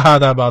ഖലഖ്ത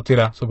ഹാദാ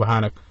ബാതില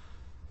സുബ്ഹാനക,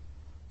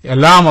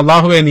 എല്ലാം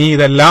അല്ലാഹുവേ നീ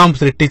ഇതെല്ലാം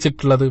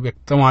സൃഷ്ടിച്ചിട്ടുള്ളത്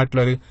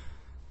വ്യക്തമായിട്ടുള്ളൊരു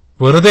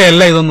വെറുതെ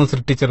അല്ല ഇതൊന്നും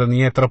സൃഷ്ടിച്ചത്, നീ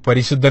എത്ര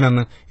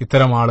പരിശുദ്ധനെന്ന്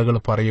ഇത്തരം ആളുകൾ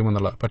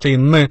പറയുമെന്നുള്ളത്. പക്ഷെ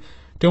ഇന്ന്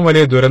ഏറ്റവും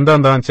വലിയ ദുരന്തം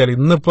എന്താണെന്ന് വെച്ചാൽ,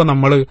 ഇന്നിപ്പോ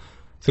നമ്മൾ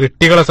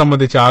സൃഷ്ടികളെ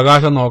സംബന്ധിച്ച്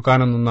ആകാശം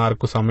നോക്കാനൊന്നും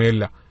ആർക്കും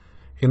സമയമില്ല.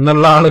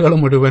 ഇന്നുള്ള ആളുകൾ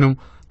മുഴുവനും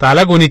തല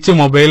കുനിച്ച്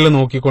മൊബൈലിൽ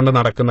നോക്കിക്കൊണ്ട്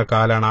നടക്കുന്ന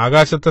കാലാണ്.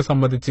 ആകാശത്തെ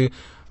സംബന്ധിച്ച്,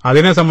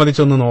 അതിനെ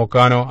സംബന്ധിച്ചൊന്ന്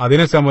നോക്കാനോ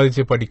അതിനെ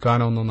സംബന്ധിച്ച്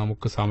പഠിക്കാനോ ഒന്നും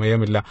നമുക്ക്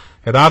സമയമില്ല.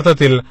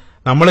 യഥാർത്ഥത്തിൽ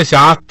നമ്മൾ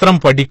ശാസ്ത്രം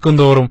പഠിക്കും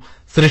തോറും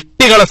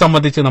സൃഷ്ടികളെ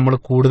സംബന്ധിച്ച് നമ്മൾ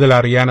കൂടുതൽ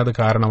അറിയാൻ അത്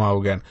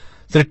കാരണമാവുകയാണ്.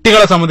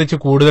 സൃഷ്ടികളെ സംബന്ധിച്ച്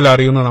കൂടുതൽ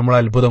അറിയുന്ന നമ്മൾ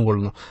അത്ഭുതം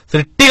കൊള്ളുന്നു.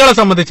 സൃഷ്ടികളെ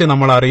സംബന്ധിച്ച്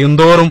നമ്മൾ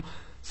അറിയുന്തോറും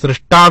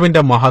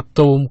സൃഷ്ടാവിന്റെ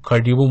മഹത്വവും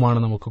കഴിവുമാണ്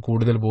നമുക്ക്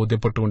കൂടുതൽ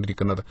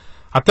ബോധ്യപ്പെട്ടുകൊണ്ടിരിക്കുന്നത്.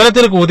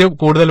 അത്തരത്തിൽ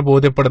കൂടുതൽ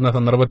ബോധ്യപ്പെടുന്ന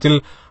സന്ദർഭത്തിൽ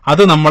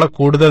അത് നമ്മളെ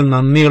കൂടുതൽ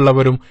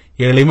നന്ദിയുള്ളവരും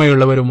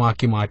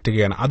എളിമയുള്ളവരുമാക്കി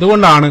മാറ്റുകയാണ്.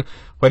 അതുകൊണ്ടാണ്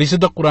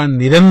പരിശുദ്ധ ഖുർആൻ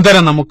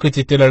നിരന്തരം നമുക്ക്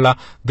ചുറ്റിലുള്ള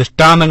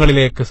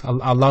ദൃഷ്ടാന്തങ്ങളിലേക്ക്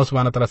അല്ലാഹു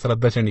സുബ്ഹാനഹു വ തആല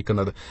ശ്രദ്ധ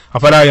ക്ഷണിക്കുന്നത്.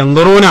 അഫലാ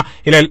യൻദുറൂന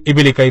ഇലൽ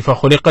ഇബ്ലി കൈഫ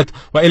ഖുലിഖത്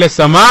വ ഇലൽ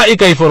സമാഇ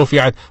കൈഫ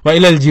റുഫിഅത് വ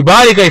ഇലൽ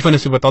ജിബാലി കൈഫ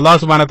നുസിബത്. അല്ലാഹു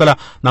സുബ്ഹാനഹു വ തആല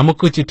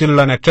നമുക്ക്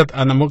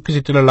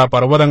ചുറ്റിലുള്ള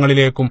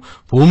പർവ്വതങ്ങളിലേക്കും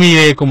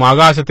ഭൂമിയിലേക്കും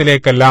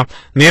ആകാശത്തിലേക്കെല്ലാം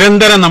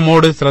നിരന്തരം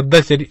നമ്മോട് ശ്രദ്ധ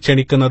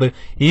ക്ഷണിക്കുന്നത്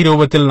ഈ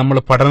രൂപത്തിൽ നമ്മൾ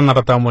പഠനം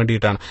നടത്താൻ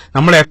വേണ്ടിയിട്ടാണ്.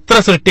 നമ്മൾ എത്ര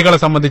സൃഷ്ടികളെ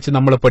സംബന്ധിച്ച്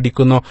നമ്മൾ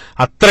പഠിക്കുന്നോ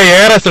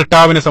അത്രയേറെ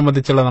സൃഷ്ടാവിനെ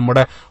സംബന്ധിച്ചുള്ള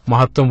നമ്മുടെ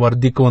മഹത്വം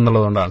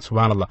വർദ്ധിക്കുമെന്നുള്ളതുകൊണ്ടാണ്.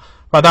 സുബ്ഹാനല്ലാഹ്.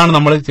 അപ്പൊ അതാണ്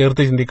നമ്മൾ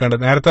ചേർത്ത്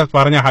ചിന്തിക്കേണ്ടത്. നേരത്തെ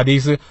പറഞ്ഞ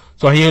ഹദീസ്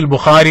സ്വഹീഹുൽ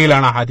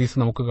ബുഖാരിയിലാണ് ആ ഹദീസ്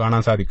നമുക്ക്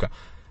കാണാൻ സാധിക്കുക.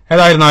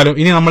 ഏതായിരുന്നാലും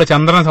ഇനി നമ്മൾ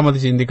ചന്ദ്രനെ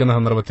സംബന്ധിച്ച് ചിന്തിക്കുന്ന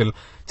സന്ദർഭത്തിൽ,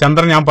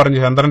 ചന്ദ്രൻ ഞാൻ പറഞ്ഞു,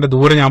 ചന്ദ്രന്റെ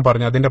ദൂരം ഞാൻ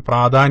പറഞ്ഞു, അതിന്റെ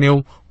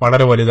പ്രാധാന്യവും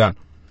വളരെ വലുതാണ്.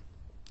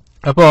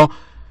 ഇപ്പൊ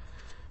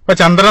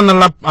ചന്ദ്രൻ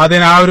എന്നുള്ള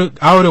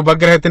ആ ഒരു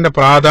ഉപഗ്രഹത്തിന്റെ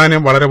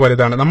പ്രാധാന്യം വളരെ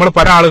വലുതാണ്. നമ്മൾ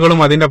പല ആളുകളും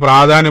അതിന്റെ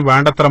പ്രാധാന്യം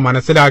വേണ്ടത്ര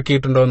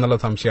മനസ്സിലാക്കിയിട്ടുണ്ടോ എന്നുള്ള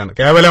സംശയമാണ്.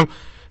 കേവലം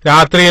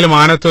രാത്രിയിൽ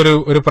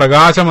മാനത്തൊരു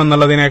പ്രകാശം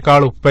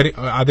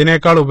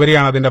എന്നുള്ളതിനേക്കാൾ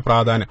ഉപരിയാണ് അതിന്റെ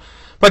പ്രാധാന്യം.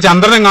 ഇപ്പൊ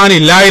ചന്ദ്രനെങ്ങാനും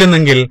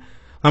ഇല്ലായിരുന്നെങ്കിൽ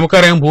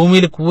നമുക്കറിയാം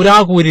ഭൂമിയിൽ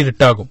കൂരാകൂരി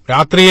ഇരുട്ടാകും.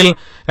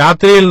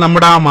 രാത്രിയിൽ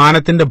നമ്മുടെ ആ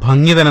മാനത്തിന്റെ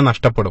ഭംഗി തന്നെ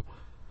നഷ്ടപ്പെടും.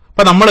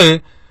 അപ്പൊ നമ്മള്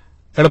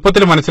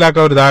എളുപ്പത്തിൽ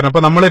മനസ്സിലാക്കാൻ ഒരു ഉദാഹരണം,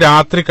 അപ്പൊ നമ്മൾ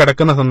രാത്രി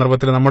കിടക്കുന്ന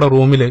സന്ദർഭത്തിൽ നമ്മുടെ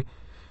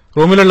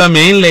റൂമിലുള്ള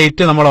മെയിൻ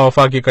ലൈറ്റ് നമ്മൾ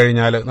ഓഫാക്കി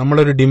കഴിഞ്ഞാൽ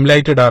നമ്മളൊരു ഡിം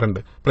ലൈറ്റ് ഇടാറുണ്ട്.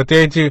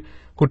 പ്രത്യേകിച്ച്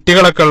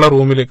കുട്ടികളൊക്കെ ഉള്ള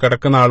റൂമിൽ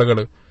കിടക്കുന്ന ആളുകൾ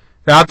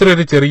രാത്രി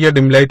ഒരു ചെറിയ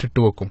ഡിം ലൈറ്റ്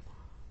ഇട്ടുവെക്കും.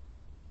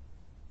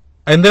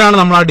 എന്തിനാണ്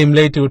നമ്മൾ ആ ഡിം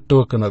ലൈറ്റ്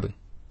ഇട്ടുവെക്കുന്നത്?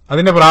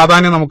 അതിന്റെ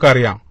പ്രാധാന്യം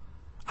നമുക്കറിയാം.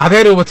 അതേ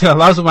രൂപത്തിൽ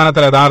അല്ലാഹു സുബ്ഹാനഹു വ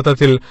തആല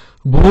യഥാർത്ഥത്തിൽ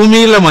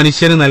ഭൂമിയിലെ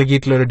മനുഷ്യന്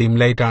നൽകിയിട്ടുള്ള ഒരു ഡിം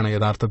ലൈറ്റ് ആണ്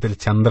യഥാർത്ഥത്തിൽ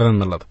ചന്ദ്രൻ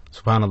എന്നുള്ളത്.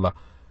 സുബ്ഹാനല്ലാഹ്.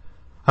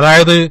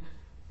 അതായത്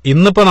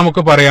ഇന്നിപ്പോ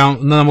നമുക്ക് പറയാം,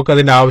 ഇന്ന്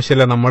നമുക്കതിന്റെ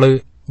ആവശ്യമില്ല, നമ്മൾ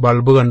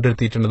ബൾബ്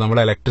കണ്ടെത്തിയിട്ടുണ്ട്, നമ്മൾ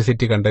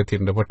ഇലക്ട്രിസിറ്റി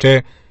കണ്ടെത്തിയിട്ടുണ്ട്. പക്ഷേ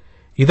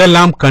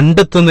ഇതെല്ലാം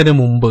കണ്ടെത്തുന്നതിന്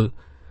മുമ്പ്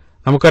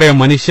നമുക്കറിയാം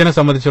മനുഷ്യനെ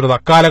സംബന്ധിച്ചിടത്തോളം,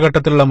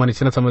 അക്കാലഘട്ടത്തിലുള്ള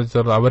മനുഷ്യനെ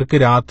സംബന്ധിച്ചിടത്തോളം അവർക്ക്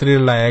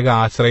രാത്രിയിലുള്ള ഏക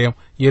ആശ്രയം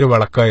ഈ ഒരു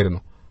വിളക്കായിരുന്നു.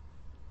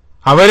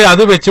 അവര്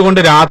അത് വെച്ചുകൊണ്ട്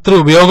രാത്രി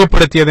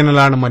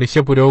ഉപയോഗപ്പെടുത്തിയതിനാലാണ് മനുഷ്യ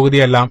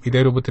പുരോഗതിയെല്ലാം ഇതേ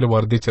രൂപത്തിൽ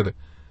വർദ്ധിച്ചത്.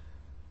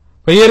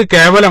 അപ്പൊ ഈ ഒരു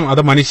കേവലം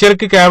അത്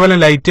മനുഷ്യർക്ക് കേവലം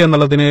ലൈറ്റ്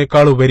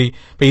എന്നുള്ളതിനേക്കാൾ ഉപരി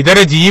ഇപ്പൊ ഇതര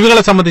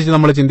ജീവികളെ സംബന്ധിച്ച്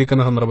നമ്മൾ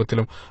ചിന്തിക്കുന്ന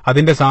സന്ദർഭത്തിലും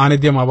അതിന്റെ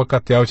സാന്നിധ്യം അവർക്ക്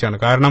അത്യാവശ്യമാണ്.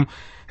 കാരണം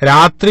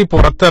രാത്രി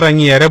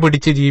പുറത്തിറങ്ങി ഇര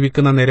പിടിച്ച്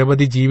ജീവിക്കുന്ന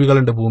നിരവധി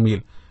ജീവികളുണ്ട് ഭൂമിയിൽ.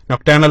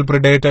 നൊക്ടേണൽ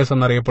പ്രിഡേറ്റേഴ്സ്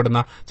എന്നറിയപ്പെടുന്ന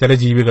ചില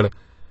ജീവികൾ.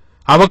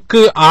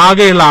 അവക്ക്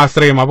ആകെയുള്ള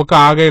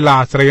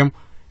ആശ്രയം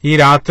ഈ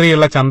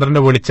രാത്രിയുള്ള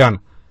ചന്ദ്രന്റെ വെളിച്ചാണ്.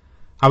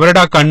 അവരുടെ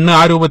ആ കണ്ണ്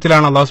ആ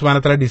രൂപത്തിലാണ് അല്ലാഹു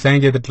സുബ്ഹാനഹു വ തആല ഡിസൈൻ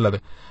ചെയ്തിട്ടുള്ളത്.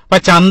 അപ്പൊ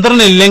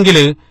ചന്ദ്രനില്ലെങ്കിൽ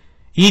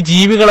ഈ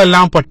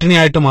ജീവികളെല്ലാം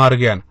പട്ടിണിയായിട്ട്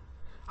മാറുകയാണ്.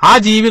 ആ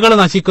ജീവികൾ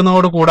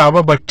നശിക്കുന്നതോടുകൂടെ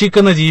അവ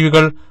ഭക്ഷിക്കുന്ന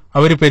ജീവികൾ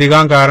അവർ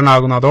പെരുകാൻ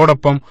കാരണമാകുന്നു.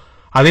 അതോടൊപ്പം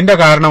അതിന്റെ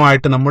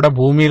കാരണമായിട്ട് നമ്മുടെ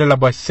ഭൂമിയിലുള്ള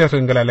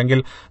ഭക്ഷ്യശൃംഖല അല്ലെങ്കിൽ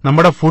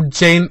നമ്മുടെ ഫുഡ്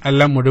ചെയിൻ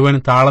എല്ലാം മുഴുവൻ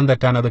താളം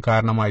തെറ്റാൻ അത്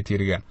കാരണമായി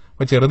തീരുകയാണ്.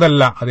 അപ്പൊ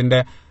ചെറുതല്ല,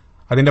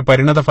 അതിന്റെ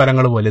പരിണത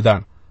ഫലങ്ങൾ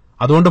വലുതാണ്.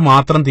 അതുകൊണ്ട്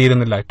മാത്രം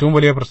തീരുന്നില്ല. ഏറ്റവും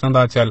വലിയ പ്രശ്നം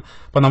എന്താ വെച്ചാൽ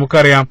ഇപ്പൊ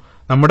നമുക്കറിയാം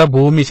നമ്മുടെ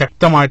ഭൂമി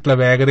ശക്തമായിട്ടുള്ള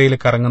വേഗതയിൽ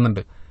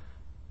കറങ്ങുന്നുണ്ട്.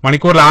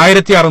 മണിക്കൂറിൽ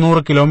 1600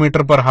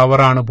 കിലോമീറ്റർ പെർ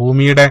ഹവർ ആണ്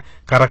ഭൂമിയുടെ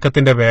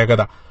കറക്കത്തിന്റെ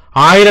വേഗത.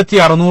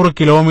 1600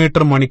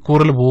 കിലോമീറ്റർ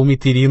മണിക്കൂറിൽ ഭൂമി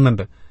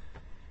തിരിയുന്നുണ്ട്.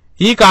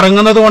 ഈ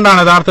കറങ്ങുന്നത് കൊണ്ടാണ്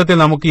യഥാർത്ഥത്തിൽ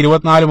നമുക്ക്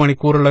 24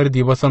 മണിക്കൂറുള്ള ഒരു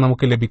ദിവസം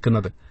നമുക്ക്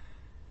ലഭിക്കുന്നത്.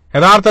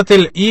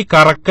 യഥാർത്ഥത്തിൽ ഈ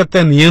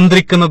കറക്കത്തെ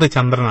നിയന്ത്രിക്കുന്നത്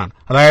ചന്ദ്രനാണ്.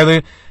 അതായത്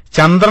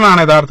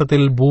ചന്ദ്രനാണ്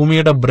യഥാർത്ഥത്തിൽ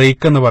ഭൂമിയുടെ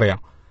ബ്രേക്ക് എന്ന് പറയാം.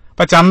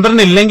 അപ്പൊ ചന്ദ്രൻ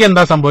ഇല്ലെങ്കിൽ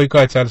എന്താ സംഭവിക്കുക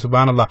വെച്ചാൽ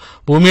സുബ്ഹാനല്ലാഹ്,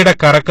 ഭൂമിയുടെ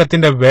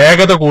കറക്കത്തിന്റെ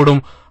വേഗത കൂടും.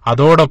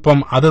 അതോടൊപ്പം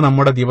അത്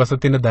നമ്മുടെ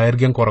ദിവസത്തിന്റെ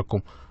ദൈർഘ്യം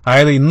കുറക്കും.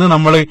 അതായത് ഇന്ന്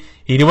നമ്മൾ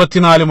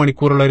 24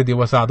 മണിക്കൂറുള്ള ഒരു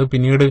ദിവസം, അത്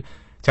പിന്നീട്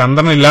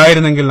ചന്ദ്രൻ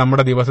ഇല്ലായിരുന്നെങ്കിൽ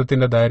നമ്മുടെ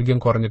ദിവസത്തിന്റെ ദൈർഘ്യം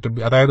കുറഞ്ഞിട്ട്,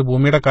 അതായത്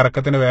ഭൂമിയുടെ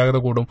കറക്കത്തിന്റെ വേഗത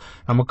കൂടും,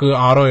 നമുക്ക്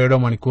 6-7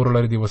 മണിക്കൂറുള്ള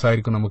ഒരു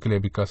ദിവസമായിരിക്കും നമുക്ക്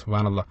ലഭിക്കുക.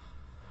 സുബ്ഹാനല്ലാഹ്.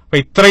 അപ്പൊ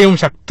ഇത്രയും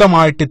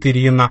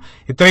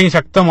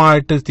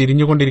ശക്തമായിട്ട്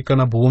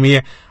തിരിഞ്ഞുകൊണ്ടിരിക്കുന്ന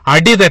ഭൂമിയെ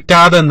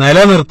അടിതെറ്റാതെ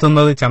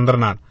നിലനിർത്തുന്നത്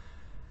ചന്ദ്രനാണ്.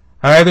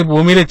 അതായത്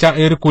ഭൂമിയിൽ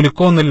ഒരു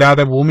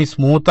കുലുക്കമൊന്നുമില്ലാതെ ഭൂമി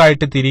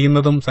സ്മൂത്തായിട്ട്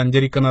തിരിയുന്നതും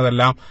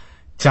സഞ്ചരിക്കുന്നതെല്ലാം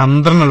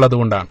ചന്ദ്രനുള്ളത്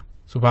കൊണ്ടാണ്.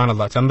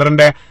 സുബ്ഹാനല്ലാഹ്.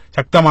 ചന്ദ്രന്റെ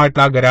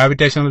ശക്തമായിട്ടുള്ള ആ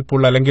ഗ്രാവിറ്റേഷണൽ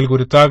പുൾ അല്ലെങ്കിൽ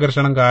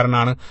ഗുരുത്വാകർഷണം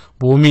കാരണമാണ്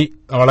ഭൂമി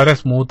വളരെ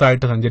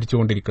സ്മൂത്തായിട്ട്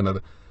സഞ്ചരിച്ചുകൊണ്ടിരിക്കുന്നത്.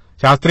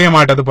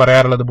 ശാസ്ത്രീയമായിട്ട് അത്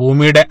പറയാറുള്ളത്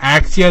ഭൂമിയുടെ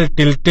ആക്സിയൽ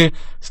ടിൽറ്റ്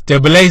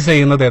സ്റ്റെബിലൈസ്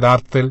ചെയ്യുന്നത്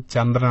യഥാർത്ഥത്തിൽ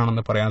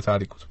ചന്ദ്രനാണെന്ന് പറയാൻ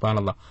സാധിക്കും.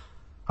 സുബ്ഹാനല്ലാഹ്.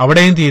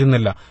 അവിടെയും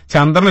തീരുന്നില്ല.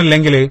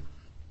 ചന്ദ്രനില്ലെങ്കിൽ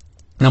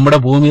നമ്മുടെ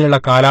ഭൂമിയിലുള്ള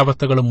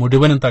കാലാവസ്ഥകൾ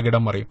മുഴുവനും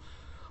തകിടം മറിയും.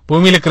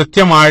 ഭൂമിയിൽ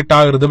കൃത്യമായിട്ട് ആ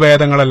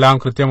ഋതുഭേദങ്ങളെല്ലാം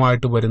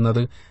കൃത്യമായിട്ട്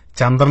വരുന്നത്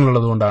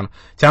ചന്ദ്രനുള്ളത് കൊണ്ടാണ്.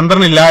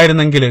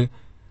 ചന്ദ്രനില്ലായിരുന്നെങ്കിൽ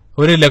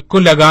ഒരു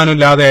ലക്കും ലഗാനും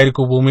ഇല്ലാതെ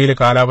ആയിരിക്കും ഭൂമിയിൽ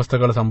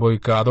കാലാവസ്ഥകൾ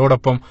സംഭവിക്കുക.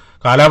 അതോടൊപ്പം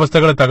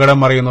കാലാവസ്ഥകൾ തകിടം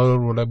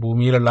മറിയുന്നതോടുകൂടെ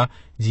ഭൂമിയിലുള്ള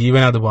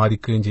ജീവൻ അത്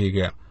ബാധിക്കുകയും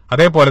ചെയ്യുകയാണ്.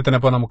 അതേപോലെ തന്നെ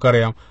ഇപ്പൊ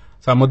നമുക്കറിയാം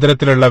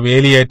സമുദ്രത്തിലുള്ള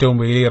വേലിയേറ്റവും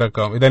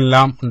വേലിയിറക്കവും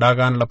ഇതെല്ലാം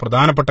ഉണ്ടാകാനുള്ള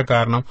പ്രധാനപ്പെട്ട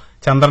കാരണം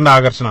ചന്ദ്രന്റെ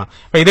ആകർഷണമാണ്.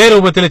 അപ്പൊ ഇതേ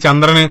രൂപത്തിൽ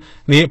ചന്ദ്രന്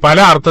പല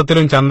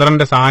അർത്ഥത്തിലും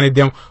ചന്ദ്രന്റെ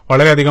സാന്നിധ്യം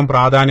വളരെയധികം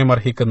പ്രാധാന്യം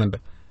അർഹിക്കുന്നുണ്ട്.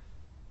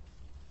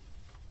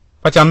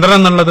 അപ്പൊ ചന്ദ്രൻ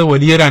എന്നുള്ളത്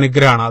വലിയൊരു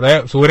അനുഗ്രഹമാണ്.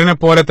 അതായത് സൂര്യനെ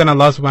പോലെ തന്നെ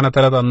അല്ലാഹു സുബ്ഹാനഹു വ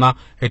തആല തന്ന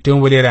ഏറ്റവും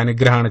വലിയൊരു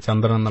അനുഗ്രഹമാണ്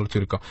ചന്ദ്രൻ എന്നുള്ള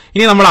ചുരുക്കം.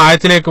 ഇനി നമ്മൾ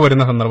ആയത്തിലേക്ക്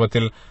വരുന്ന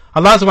സന്ദർഭത്തിൽ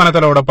അല്ലാഹു സുബ്ഹാനഹു വ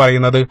തആല ഇവിടെ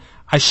പറയുന്നത്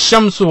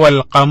അശ്ശംസു വൽ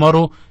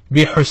ഖമറു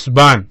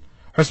ബിഹുസ്ബാൻ.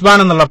 ഹുസ്ബാൻ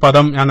എന്നുള്ള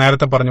പദം ഞാൻ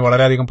നേരത്തെ പറഞ്ഞു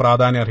വളരെയധികം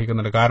പ്രാധാന്യം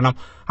അർഹിക്കുന്നുണ്ട്. കാരണം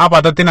ആ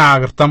പദത്തിന്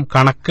അർത്ഥം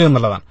കണക്ക്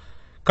എന്നുള്ളതാണ്.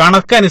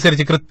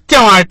 കണക്കനുസരിച്ച്,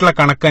 കൃത്യമായിട്ടുള്ള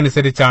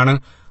കണക്കനുസരിച്ചാണ്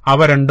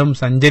അവ രണ്ടും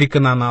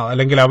സഞ്ചരിക്കുന്ന,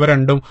 അല്ലെങ്കിൽ അവ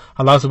രണ്ടും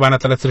അല്ലാഹു സുബ്ഹാനഹു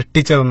വ തആല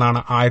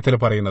സൃഷ്ടിച്ചതെന്നാണ് ആയത്തിൽ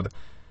പറയുന്നത്.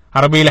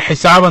 അറബിയിൽ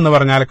ഹിസാബ് എന്ന്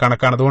പറഞ്ഞാൽ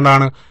കണക്കാണ്.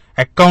 അതുകൊണ്ടാണ്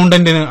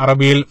അക്കൗണ്ടന്റിന്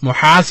അറബിയിൽ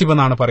മുഹാസിബ്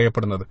എന്നാണ്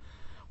പറയപ്പെടുന്നത്.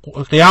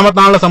 ഖിയാമത്ത്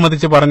നാളിനെ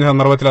സംബന്ധിച്ച് പറഞ്ഞ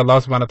സന്ദർഭത്തിൽ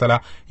അല്ലാഹു സുബ്ഹാനഹു വ തആല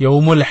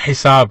യൗമുൽ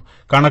ഹിസാബ്,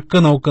 കണക്ക്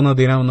നോക്കുന്ന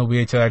ദിനം എന്ന്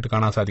ഉപയോഗിച്ചതായിട്ട്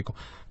കാണാൻ സാധിക്കും.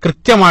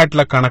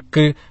 കൃത്യമായിട്ടുള്ള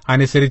കണക്ക്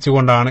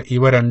അനുസരിച്ചുകൊണ്ടാണ്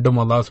ഇവ രണ്ടും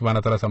അല്ലാഹു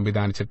സുബ്ഹാനഹു വ തആല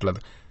സംവിധാനിച്ചിട്ടുള്ളത്.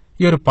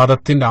 ഈ ഒരു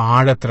പദത്തിന്റെ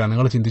ആഴത്തിലാണ്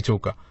നിങ്ങൾ ചിന്തിച്ചു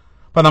നോക്കുക.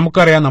 അപ്പൊ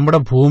നമുക്കറിയാം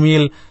നമ്മുടെ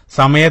ഭൂമിയിൽ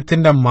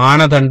സമയത്തിന്റെ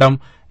മാനദണ്ഡം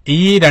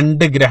ഈ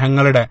രണ്ട്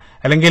ഗ്രഹങ്ങളുടെ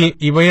അല്ലെങ്കിൽ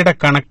ഇവയുടെ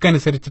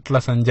കണക്കനുസരിച്ചിട്ടുള്ള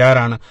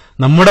സഞ്ചാരമാണ്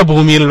നമ്മുടെ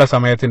ഭൂമിയിലുള്ള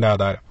സമയത്തിന്റെ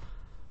ആധാരം.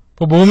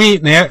 ഇപ്പൊ ഭൂമി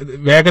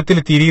വേഗത്തിൽ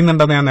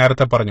തിരിയുന്നുണ്ടെന്ന് ഞാൻ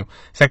നേരത്തെ പറഞ്ഞു.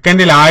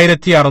 സെക്കൻഡിൽ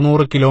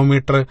 1600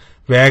 കിലോമീറ്റർ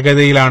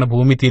വേഗതയിലാണ്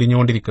ഭൂമി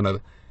തിരിഞ്ഞുകൊണ്ടിരിക്കുന്നത്.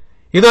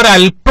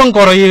 ഇതൊരൽപ്പം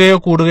കുറയുകയോ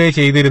കൂടുകയോ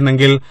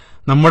ചെയ്തിരുന്നെങ്കിൽ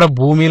നമ്മുടെ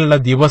ഭൂമിയിലുള്ള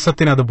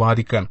ദിവസത്തിന് അത്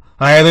ബാധിക്കുകയാണ്.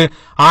 അതായത്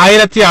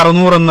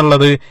 1600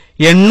 എന്നുള്ളത്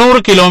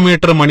 800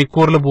 കിലോമീറ്റർ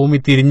മണിക്കൂറിൽ ഭൂമി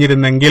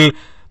തിരിഞ്ഞിരുന്നെങ്കിൽ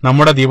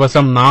നമ്മുടെ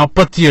ദിവസം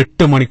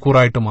 48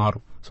 മണിക്കൂറായിട്ട്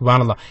മാറും.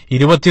 സുബ്ഹാനല്ലാഹ്,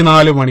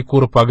 24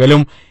 മണിക്കൂർ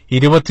പകലും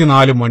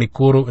 24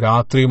 മണിക്കൂർ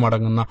രാത്രിയും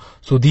അടങ്ങുന്ന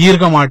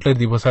സുദീർഘമായിട്ടുള്ള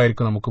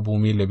ദിവസമായിരിക്കും നമുക്ക്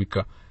ഭൂമിയിൽ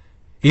ലഭിക്കുക.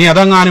 ഇനി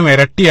അതെങ്ങാനും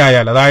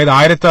ഇരട്ടിയായാൽ, അതായത്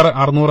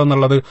 1600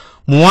 എന്നുള്ളത്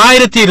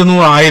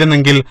 3200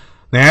 ആയിരുന്നെങ്കിൽ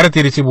നേരെ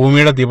തിരിച്ച്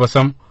ഭൂമിയുടെ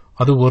ദിവസം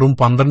അത് വെറും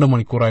 12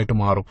 മണിക്കൂറായിട്ട്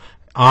മാറും.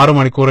 6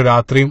 മണിക്കൂർ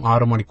രാത്രിയും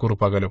 6 മണിക്കൂർ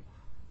പകലും.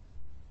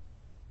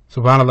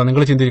 സുബ്ഹാനല്ലാഹ്,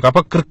 നിങ്ങൾ ചിന്തിക്കുക.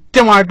 അപ്പൊ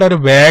കൃത്യമായിട്ടൊരു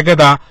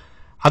വേഗത,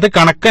 അത്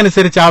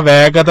കണക്കനുസരിച്ച് ആ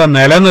വേഗത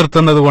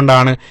നിലനിർത്തുന്നത്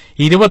കൊണ്ടാണ്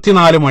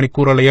 24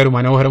 മണിക്കൂറുള്ള ഈ ഒരു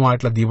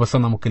മനോഹരമായിട്ടുള്ള ദിവസം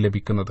നമുക്ക്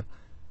ലഭിക്കുന്നത്.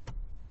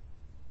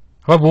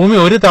 അപ്പൊ ഭൂമി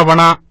ഒരു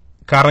തവണ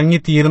കറങ്ങി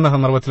തീരുന്ന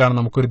സന്ദർഭത്തിലാണ്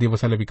നമുക്കൊരു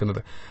ദിവസം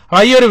ലഭിക്കുന്നത്.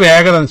 അപ്പൊ ഈ ഒരു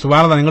വേഗത,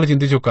 സുബ്ഹാനല്ലാഹ്, നിങ്ങൾ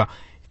ചിന്തിച്ചു നോക്കുക.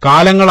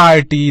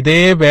 കാലങ്ങളായിട്ട്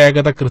ഇതേ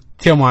വേഗത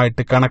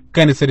കൃത്യമായിട്ട്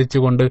കണക്കനുസരിച്ച്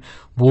കൊണ്ട്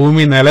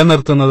ഭൂമി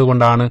നിലനിർത്തുന്നത്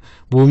കൊണ്ടാണ്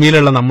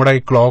ഭൂമിയിലുള്ള നമ്മുടെ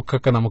ഈ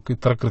ക്ലോക്കൊക്കെ നമുക്ക്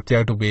ഇത്ര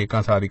കൃത്യമായിട്ട്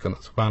ഉപയോഗിക്കാൻ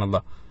സാധിക്കുന്നത്.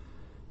 സുബ്ഹാനല്ലാഹ്.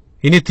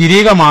 ഇനി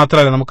തിരിയുക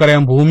മാത്രമല്ല,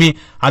 നമുക്കറിയാം ഭൂമി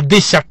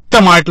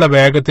അതിശക്തമായിട്ടുള്ള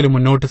വേഗത്തിൽ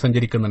മുന്നോട്ട്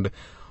സഞ്ചരിക്കുന്നുണ്ട്.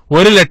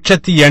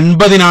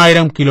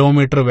 1,80,000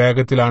 കിലോമീറ്റർ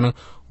വേഗത്തിലാണ്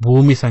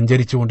ഭൂമി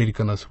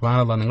സഞ്ചരിച്ചുകൊണ്ടിരിക്കുന്നത്.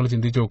 സുബ്ഹാനല്ലാഹ്, നിങ്ങൾ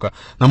ചിന്തിച്ചു നോക്കുക.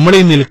 നമ്മൾ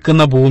ഈ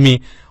നിൽക്കുന്ന ഭൂമി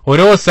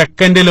ഓരോ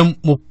സെക്കൻഡിലും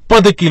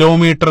 30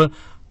 കിലോമീറ്റർ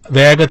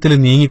വേഗത്തിൽ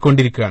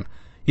നീങ്ങിക്കൊണ്ടിരിക്കുകയാണ്.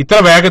 ഇത്ര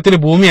വേഗത്തിൽ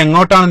ഭൂമി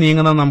എങ്ങോട്ടാണ്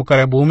നീങ്ങുന്നത്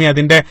നമുക്കറിയാം. ഭൂമി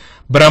അതിന്റെ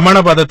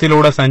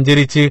ഭ്രമണപഥത്തിലൂടെ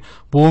സഞ്ചരിച്ച്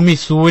ഭൂമി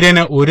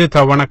സൂര്യനെ ഒരു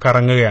തവണ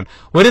കറങ്ങുകയാണ്.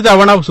 ഒരു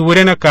തവണ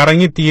സൂര്യനെ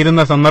കറങ്ങി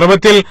തീരുന്ന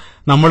സന്ദർഭത്തിൽ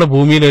നമ്മൾ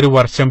ഭൂമിയിൽ ഒരു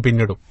വർഷം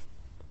പിന്നിടും.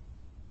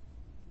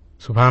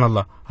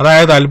 സുബ്ഹാനല്ലാഹ്.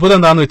 അതായത് അത്ഭുതം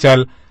എന്താന്ന് വെച്ചാൽ,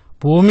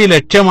 ഭൂമി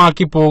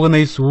ലക്ഷ്യമാക്കി പോകുന്ന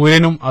ഈ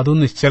സൂര്യനും അതും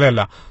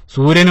നിശ്ചലമല്ല.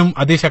 സൂര്യനും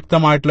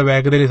അതിശക്തമായിട്ടുള്ള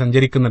വേഗതയിൽ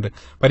സഞ്ചരിക്കുന്നുണ്ട്.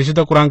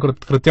 പരിശുദ്ധ ഖുർആൻ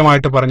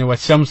കൃത്യമായിട്ട് പറഞ്ഞു,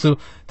 വശംസു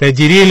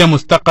തജ്രീല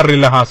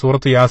മുസ്തഖറില്ലഹ,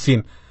 സൂറത്ത്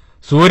യാസീൻ.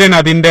 സൂര്യൻ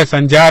അതിന്റെ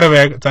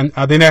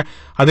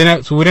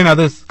സൂര്യൻ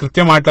അത്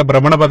കൃത്യമായിട്ടുള്ള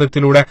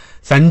ഭ്രമണപഥത്തിലൂടെ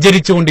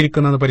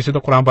സഞ്ചരിച്ചുകൊണ്ടിരിക്കുന്നതെന്ന് പരിശുദ്ധ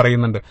ഖുർആൻ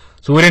പറയുന്നുണ്ട്.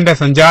 സൂര്യന്റെ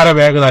സഞ്ചാര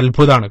വേഗത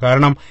അത്ഭുതമാണ്.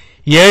 കാരണം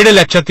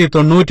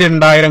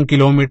 7,92,000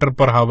 കിലോമീറ്റർ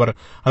പെർ ഹവർ,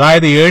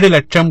 അതായത് 7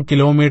 ലക്ഷം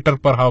കിലോമീറ്റർ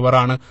പെർ ഹവർ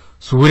ആണ്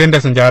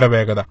സൂര്യന്റെ സഞ്ചാര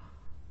വേഗത.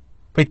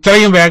 അപ്പൊ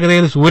ഇത്രയും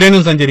വേഗതയിൽ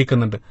സൂര്യനും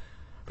സഞ്ചരിക്കുന്നുണ്ട്.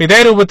 അപ്പൊ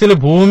ഇതേ രൂപത്തിൽ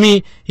ഭൂമി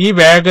ഈ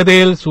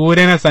വേഗതയിൽ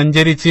സൂര്യനെ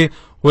സഞ്ചരിച്ച്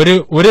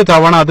ഒരു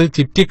തവണ അത്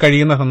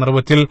ചുറ്റിക്കഴിയുന്ന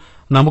സന്ദർഭത്തിൽ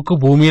നമുക്ക്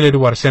ഭൂമിയിൽ ഒരു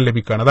വർഷം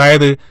ലഭിക്കുകയാണ്.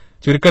 അതായത്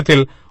ചുരുക്കത്തിൽ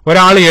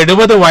ഒരാൾ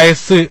 70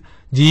 വയസ്സ്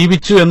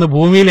ജീവിച്ചു എന്ന്,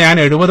 ഭൂമിയിൽ ഞാൻ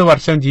 70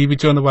 വർഷം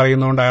ജീവിച്ചു എന്ന്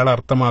പറയുന്നതുകൊണ്ട് അയാൾ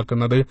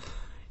അർത്ഥമാക്കുന്നത്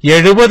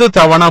 70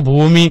 തവണ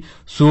ഭൂമി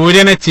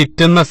സൂര്യനെ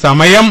ചുറ്റുന്ന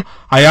സമയം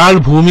അയാൾ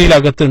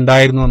ഭൂമിയിലകത്ത്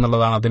ഉണ്ടായിരുന്നു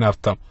എന്നുള്ളതാണ്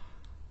അതിനർത്ഥം.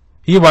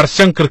 ഈ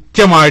വർഷം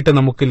കൃത്യമായിട്ട്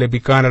നമുക്ക്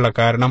ലഭിക്കാനുള്ള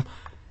കാരണം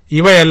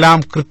ഇവയെല്ലാം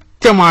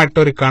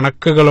കൃത്യമായിട്ടൊരു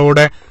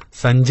കണക്കുകളോടെ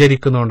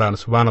സഞ്ചരിക്കുന്നതുകൊണ്ടാണ്.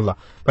 സുബ്ഹാനല്ലാഹ്.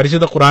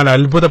 പരിശുദ്ധ ഖുർആൻ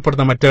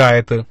അത്ഭുതപ്പെടുന്ന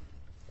മറ്റൊരായത്ത്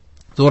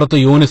സൂറത്ത്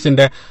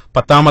യൂനുസിന്റെ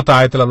 10-ാമത്തെ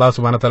ആയത്തിൽ അല്ലാഹു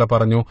സുബ്ഹാനഹു വ തആല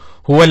പറഞ്ഞു,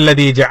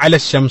 ഹുവല്ലദീ ജഅല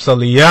അശ്-ശംസ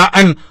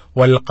ളിയാഅൻ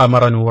വൽ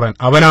ഖമറ നൂറൻ.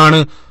 അവനാണ്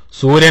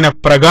സൂര്യനെ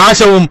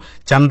പ്രകാശവും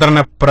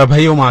ചന്ദ്രനെ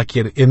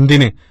പ്രഭയുമാക്കിയത്.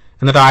 എന്തിന്?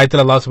 എന്നിട്ട് ആയത്തിൽ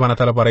അല്ലാഹു സുബ്ഹാനഹു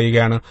വ തആല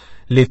പറയുകയാണ്,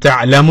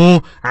 ലിതഅലമു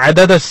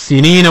അദദ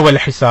സിനീന വൽ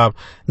ഹിസാബ്.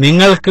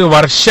 നിങ്ങൾക്ക്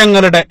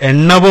വർഷങ്ങളുടെ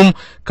എണ്ണവും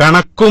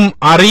കണക്കും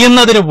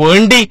അറിയുന്നതിന്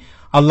വേണ്ടി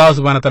അല്ലാഹു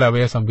സുബ്ഹാനഹു വ തആല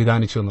അവയെ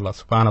സംവിധാനിച്ചു എന്നുള്ള.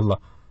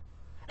 സുബ്ഹാനല്ലാഹ്.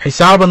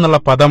 ഹിസാബ് എന്നുള്ള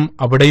പദം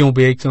അവിടെയും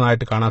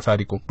ഉപയോഗിച്ചതായിട്ട് കാണാൻ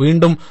സാധിക്കും.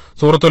 വീണ്ടും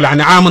സൂറത്തുൽ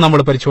അൻആം നമ്മൾ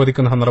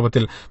പരിശോധിക്കുന്ന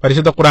സന്ദർഭത്തിൽ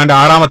പരിശുദ്ധ ഖുർആന്റെ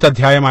 6-ാമത്തെ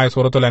അധ്യായമായ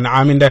സൂറത്തുൽ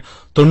അൻആമിന്റെ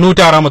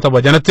 96-ാമത്തെ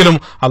വചനത്തിലും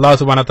അല്ലാഹു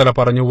സുബ്ഹാനഹു വ തആല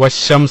പറഞ്ഞു,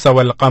 വശംസ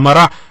വൽ ഖമറ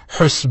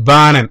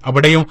ഹുസ്ബാനൻ.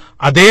 അവിടെയും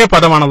അതേ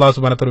പദമാണ് അല്ലാഹു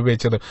സുബ്ഹാനഹു വ തആല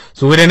ഉപയോഗിച്ചത്.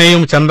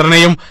 സൂര്യനെയും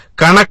ചന്ദ്രനെയും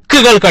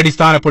കണക്കുകൾക്ക്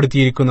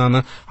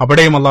അടിസ്ഥാനപ്പെടുത്തിയിരിക്കുന്നതെന്ന്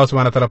അവിടെയും അല്ലാഹു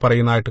സുബ്ഹാനഹു വ തആല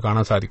പറയുന്നതായിട്ട്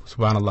കാണാൻ സാധിക്കും.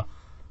 സുബ്ഹാനല്ലാഹ്.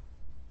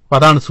 അപ്പൊ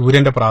അതാണ്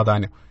സൂര്യന്റെ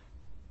പ്രാധാന്യം.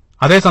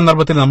 അതേ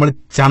സന്ദർഭത്തിൽ നമ്മൾ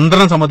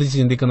ചന്ദ്രനെ സംബന്ധിച്ച്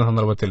ചിന്തിക്കുന്ന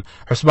സന്ദർഭത്തിൽ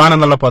ഹുസ്ബാൻ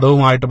എന്നുള്ള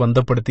പദവുമായിട്ട്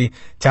ബന്ധപ്പെടുത്തി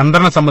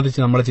ചന്ദ്രനെ സംബന്ധിച്ച്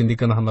നമ്മൾ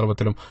ചിന്തിക്കുന്ന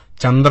സന്ദർഭത്തിലും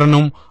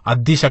ചന്ദ്രനും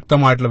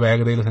അതിശക്തമായിട്ടുള്ള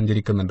വേഗതയിൽ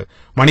സഞ്ചരിക്കുന്നുണ്ട്.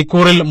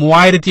 മണിക്കൂറിൽ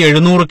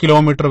 3700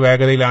 കിലോമീറ്റർ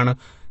വേഗതയിലാണ്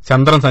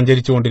ചന്ദ്രൻ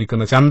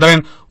സഞ്ചരിച്ചുകൊണ്ടിരിക്കുന്നത്.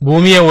 ചന്ദ്രൻ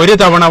ഭൂമിയെ ഒരു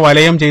തവണ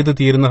വലയം ചെയ്ത്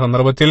തീരുന്ന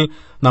സന്ദർഭത്തിൽ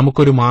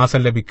നമുക്കൊരു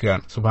മാസം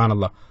ലഭിക്കുകയാണ്.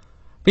 സുബ്ഹാനല്ലാഹ്.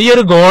 ഈ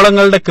ഒരു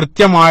ഗോളങ്ങളുടെ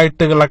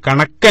കൃത്യമായിട്ടുള്ള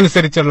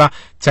കണക്കനുസരിച്ചുള്ള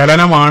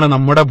ചലനമാണ്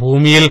നമ്മുടെ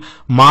ഭൂമിയിൽ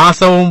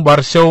മാസവും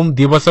വർഷവും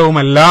ദിവസവും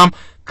എല്ലാം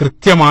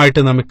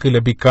കൃത്യമായിട്ട്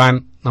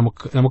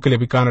നമുക്ക്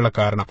ലഭിക്കാനുള്ള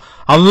കാരണം.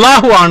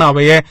 അള്ളാഹു ആണ്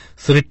അവയെ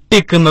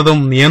സൃഷ്ടിക്കുന്നതും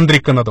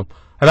നിയന്ത്രിക്കുന്നതും.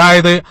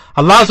 അതായത്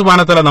അള്ളാഹു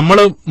സുബ്ഹാനഹു വ തആല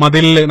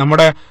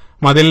നമ്മുടെ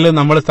മതിലിൽ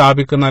നമ്മൾ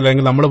സ്ഥാപിക്കുന്ന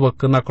അല്ലെങ്കിൽ നമ്മൾ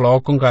വെക്കുന്ന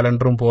ക്ലോക്കും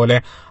കലണ്ടറും പോലെ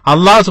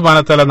അള്ളാഹു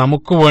സുബ്ഹാനഹു വ തആല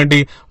നമുക്ക് വേണ്ടി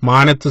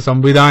മാനത്ത്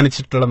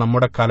സംവിധാനിച്ചിട്ടുള്ള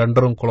നമ്മുടെ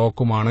കലണ്ടറും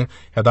ക്ലോക്കുമാണ്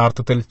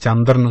യഥാർത്ഥത്തിൽ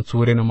ചന്ദ്രനും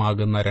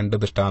സൂര്യനുമാകുന്ന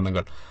 2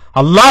 ദൃഷ്ടാന്തങ്ങൾ.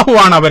 അള്ളാഹു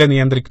ആണ് അവരെ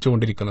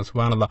നിയന്ത്രിച്ചുകൊണ്ടിരിക്കുന്നത്.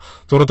 സുബ്ഹാനല്ലാഹ്.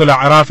 സൂറത്തുൽ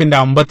അറാഫിന്റെ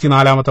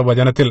 54-ാമത്തെ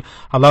വചനത്തിൽ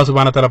അള്ളാഹു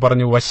സുബ്ഹാനഹു വ തആല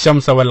പറഞ്ഞു,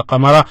 വശംസ വൽ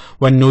ഖമറ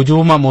വൻ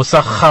നുജൂമ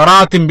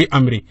മുസഖറാത്തിൻ ബി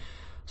അംരി.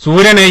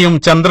 സൂര്യനെയും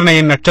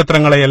ചന്ദ്രനെയും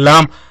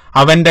നക്ഷത്രങ്ങളെയെല്ലാം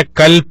അവന്റെ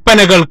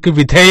കൽപ്പനകൾക്ക്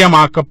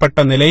വിധേയമാക്കപ്പെട്ട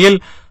നിലയിൽ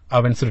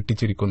അവൻ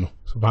സൃഷ്ടിച്ചിരിക്കുന്നു.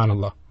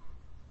 സുബ്ഹാനല്ലാഹ്.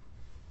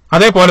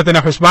 അതേപോലെ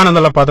തന്നെ ഹുസ്ബാൻ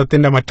എന്നുള്ള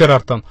പദത്തിന്റെ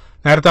മറ്റൊരർത്ഥം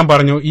നേരത്തെ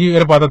പറഞ്ഞു, ഈ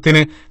ഒരു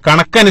പദത്തിന്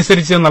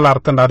കണക്കനുസരിച്ച് എന്നുള്ള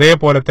അർത്ഥമുണ്ട്.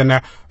 അതേപോലെ തന്നെ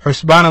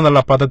ഹുസ്ബാൻ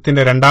എന്നുള്ള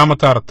പദത്തിന്റെ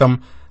 2-ാമത്തെ അർത്ഥം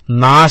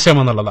നാശം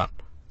എന്നുള്ളതാണ്.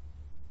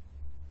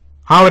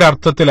 ആ ഒരു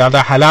അർത്ഥത്തിൽ അത്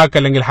ഹലാക്ക്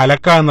അല്ലെങ്കിൽ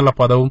ഹലക്ക എന്നുള്ള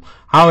പദവും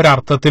ആ ഒരു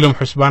അർത്ഥത്തിലും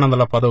ഹുസ്ബാൻ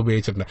എന്നുള്ള പദം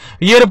ഉപയോഗിച്ചിട്ടുണ്ട്.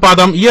 ഈ ഒരു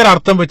പദം ഈ ഒരു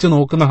അർത്ഥം വെച്ച്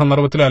നോക്കുന്ന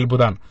സന്ദർഭത്തിൽ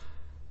അത്ഭുതമാണ്.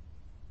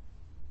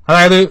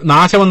 അതായത്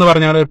നാശം എന്ന്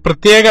പറഞ്ഞാൽ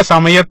പ്രത്യേക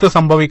സമയത്ത്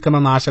സംഭവിക്കുന്ന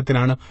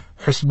നാശത്തിനാണ്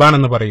ഹുസ്ബാൻ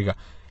എന്ന് പറയുക.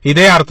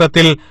 ഇതേ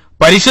അർത്ഥത്തിൽ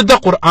പരിശുദ്ധ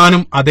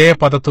ഖുർആനും അതേ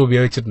പദത്തെ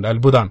ഉപയോഗിച്ചിട്ടുണ്ട്.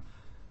 അത്ഭുതമാണ്.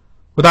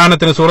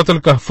 ഉദാഹരണത്തിന് സൂറത്തുൽ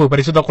കഹ്ഫ്,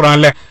 പരിശുദ്ധ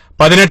ഖുർആനിലെ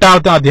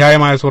 18ാമത്തെ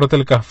അധ്യായമായ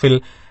സൂറത്തുൽ കഹ്ഫിൽ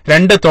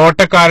 2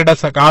 തോട്ടക്കാരുടെ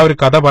ആ ഒരു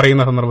കഥ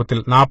പറയുന്ന സന്ദർഭത്തിൽ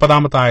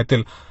 40ാമത്തെ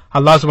ആയത്തിൽ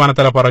അല്ലാഹു സുബ്ഹാനഹു വ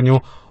തആല പറഞ്ഞു,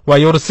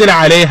 വയുർസിൽ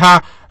അലൈഹ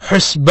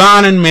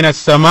ഹുസ്ബാനൻ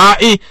മിനസ്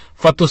സമാഇ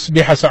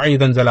ഫതുസ്ബിഹ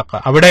സഈദൻ സലഖ.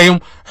 അവിടെയും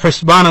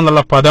ഹുസ്ബാൻ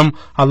എന്നുള്ള പദം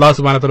അല്ലാഹു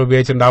സുബ്ഹാനഹു വ തആല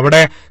ഉപയോഗിച്ചിട്ടുണ്ട്.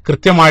 അവിടെ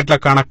കൃത്യമായിട്ടുള്ള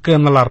കണക്ക്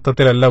എന്നുള്ള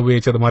അർത്ഥത്തിലല്ല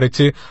ഉപയോഗിച്ചത്,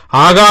 മറിച്ച്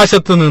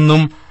ആകാശത്ത്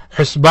നിന്നും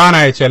ഹുസ്ബാൻ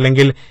അയച്ചു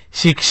അല്ലെങ്കിൽ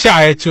ശിക്ഷ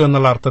അയച്ചു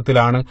എന്നുള്ള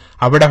അർത്ഥത്തിലാണ്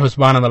അവിടെ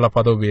ഹുസ്ബാൻ എന്നുള്ള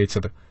പദം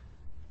ഉപയോഗിച്ചത്.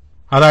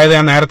 അതായത്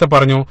ഞാൻ നേരത്തെ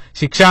പറഞ്ഞു,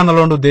 ശിക്ഷ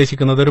എന്നുള്ളതുകൊണ്ട്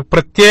ഉദ്ദേശിക്കുന്നത് ഒരു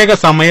പ്രത്യേക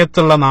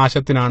സമയത്തുള്ള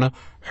നാശത്തിനാണ്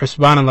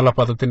ഹുസ്ബാൻ എന്നുള്ള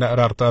പദത്തിന്റെ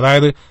ഒരർത്ഥം.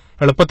 അതായത്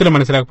എളുപ്പത്തിൽ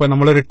മനസ്സിലാക്കുക,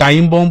 നമ്മളൊരു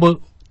ടൈം ബോംബ്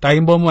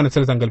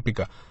മനസ്സിൽ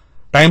സങ്കല്പിക്കുക.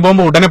 ടൈം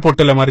ബോംബ് ഉടനെ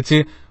പൊട്ടില്ല, മറിച്ച്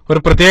ഒരു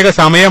പ്രത്യേക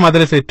സമയം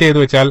അതിൽ സെറ്റ് ചെയ്ത്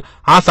വെച്ചാൽ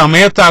ആ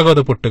സമയത്താകും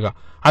അത് പൊട്ടുക.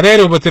 അതേ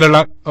രൂപത്തിലുള്ള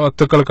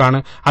വസ്തുക്കൾക്കാണ്,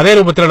 അതേ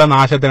രൂപത്തിലുള്ള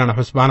നാശത്തിനാണ്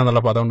ഹുസ്ബാൻ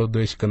എന്നുള്ള പദം കൊണ്ട്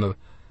ഉദ്ദേശിക്കുന്നത്.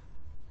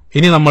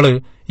 ഇനി നമ്മൾ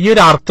ഈ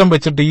ഒരു അർത്ഥം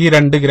വെച്ചിട്ട്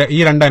ഈ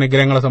രണ്ട്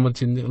അനുഗ്രഹങ്ങളെ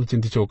സംബന്ധിച്ച്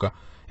ചിന്തിച്ചു നോക്കുക.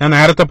 ഞാൻ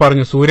നേരത്തെ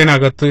പറഞ്ഞു,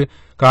 സൂര്യനകത്ത്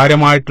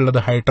കാര്യമായിട്ടുള്ളത്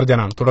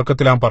ഹൈഡ്രജനാണ്.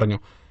 തുടക്കത്തിൽ ഞാൻ പറഞ്ഞു,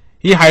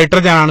 ഈ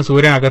ഹൈഡ്രജനാണ്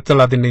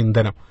സൂര്യനകത്തുള്ള അതിന്റെ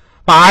ഇന്ധനം.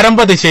 അപ്പൊ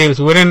ആരംഭ ദിശയിൽ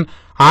സൂര്യൻ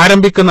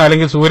ആരംഭിക്കുന്ന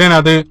അല്ലെങ്കിൽ സൂര്യൻ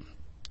അത്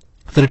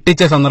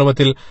സൃഷ്ടിച്ച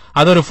സന്ദർഭത്തിൽ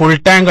അതൊരു ഫുൾ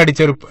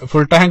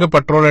ടാങ്ക്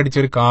പെട്രോൾ അടിച്ച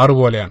ഒരു കാറ്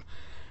പോലെയാണ്.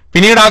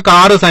 പിന്നീട് ആ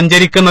കാറ്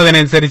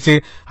സഞ്ചരിക്കുന്നതിനനുസരിച്ച്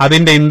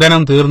അതിന്റെ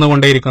ഇന്ധനം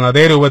തീർന്നുകൊണ്ടേയിരിക്കുന്നു.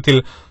 അതേ രൂപത്തിൽ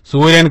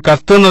സൂര്യൻ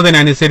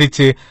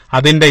കത്തുന്നതിനനുസരിച്ച്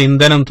അതിന്റെ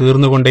ഇന്ധനം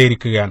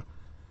തീർന്നുകൊണ്ടേയിരിക്കുകയാണ്.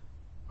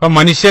 അപ്പൊ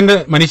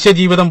മനുഷ്യ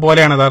ജീവിതം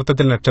പോലെയാണ്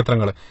യഥാർത്ഥത്തിൽ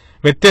നക്ഷത്രങ്ങൾ.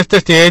 വ്യത്യസ്ത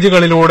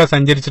സ്റ്റേജുകളിലൂടെ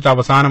സഞ്ചരിച്ചിട്ട്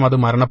അവസാനം അത്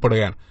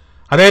മരണപ്പെടുകയാണ്.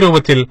 അതേ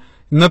രൂപത്തിൽ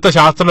ഇന്നത്തെ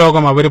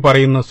ശാസ്ത്രലോകം അവർ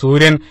പറയുന്നു,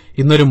 സൂര്യൻ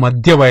ഇന്നൊരു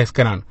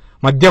മധ്യവയസ്കനാണ്.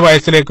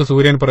 മധ്യവയസ്സിലേക്ക്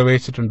സൂര്യൻ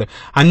പ്രവേശിച്ചിട്ടുണ്ട്.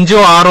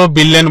 5-6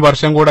 ബില്യൺ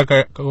വർഷം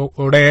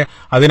കൂടെ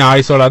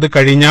അതിനായുസോളം. അത്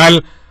കഴിഞ്ഞാൽ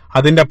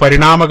അതിന്റെ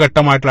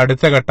പരിണാമഘട്ടമായിട്ടുള്ള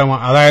അടുത്ത ഘട്ടം,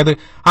 അതായത്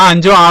ആ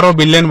 5-6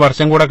 ബില്യൺ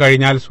വർഷം കൂടെ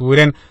കഴിഞ്ഞാൽ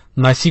സൂര്യൻ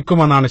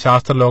നശിക്കുമെന്നാണ്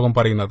ശാസ്ത്രലോകം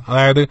പറയുന്നത്.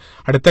 അതായത്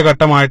അടുത്ത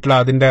ഘട്ടമായിട്ടുള്ള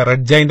അതിന്റെ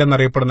റെഡ് ജൈന്റ്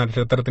എന്നറിയപ്പെടുന്ന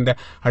നക്ഷത്രത്തിന്റെ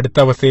അടുത്ത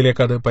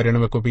അവസ്ഥയിലേക്ക് അത്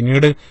പരിണമിക്കും.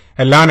 പിന്നീട്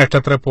എല്ലാ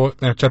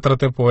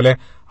നക്ഷത്രത്തെ പോലെ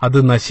അത്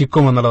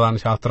നശിക്കുമെന്നുള്ളതാണ്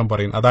ശാസ്ത്രം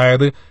പറയുന്നത്.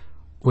 അതായത്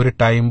ഒരു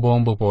ടൈം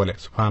ബോംബ് പോലെ,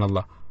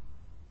 സുബ്ഹാനല്ലാഹ്,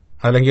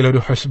 അല്ലെങ്കിൽ ഒരു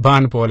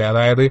ഹുസ്ബാൻ പോലെ,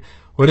 അതായത്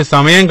ഒരു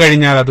സമയം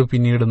കഴിഞ്ഞാൽ അത്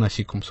പിന്നീട്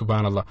നശിക്കും.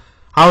 സുബ്ഹാനല്ലാഹ്.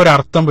 ആ ഒരു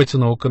അർത്ഥം വെച്ച്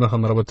നോക്കുന്ന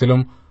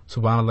സന്ദർഭത്തിലും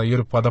സുബ്ഹാനല്ലാഹ് ഈ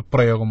ഒരു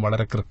പദപ്രയോഗം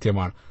വളരെ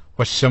കൃത്യമാണ്.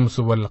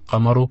 വശംസു വൽ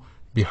ഖമറു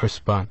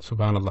ബിഹുസ്ബാൻ.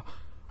 സുബ്ഹാനല്ലാഹ്.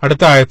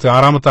 അടുത്ത ആയത്ത്,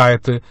 6ാമത്തെ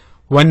ആയത്ത്,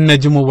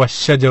 വന്നജ്മു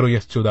വശജറു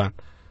യസ്ജുദാൻ.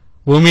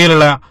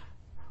 ഭൂമിയിലുള്ള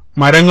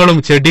മരങ്ങളും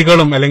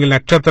ചെടികളും അല്ലെങ്കിൽ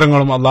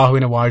നക്ഷത്രങ്ങളും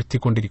അള്ളാഹുവിനെ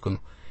വാഴ്ത്തിക്കൊണ്ടിരിക്കുന്നു.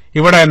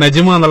 ഇവിടെ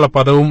നജ്മ് എന്നുള്ള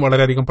പദവും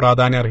വളരെയധികം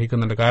പ്രാധാന്യം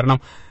അർഹിക്കുന്നുണ്ട്. കാരണം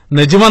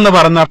നജ്മ് എന്ന്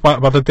പറഞ്ഞ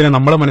പദത്തിന്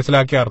നമ്മൾ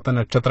മനസ്സിലാക്കിയ അർത്ഥം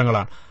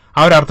നക്ഷത്രങ്ങളാണ്.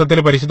 ആ ഒരു അർത്ഥത്തിൽ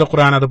പരിശുദ്ധ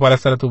ഖുർആൻ അത് പല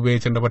സ്ഥലത്ത്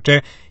ഉപയോഗിച്ചിട്ടുണ്ട്. പക്ഷേ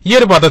ഈ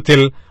ഒരു പദത്തിൽ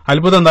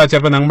അത്ഭുതം എന്താ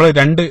വെച്ചാൽ നമ്മൾ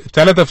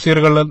ചില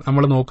തഫ്സീറുകളിൽ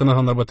നമ്മൾ നോക്കുന്ന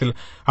സന്ദർഭത്തിൽ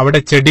അവിടെ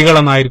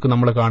ചെടികളെന്നായിരിക്കും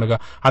നമ്മൾ കാണുക.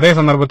 അതേ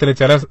സന്ദർഭത്തിൽ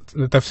ചില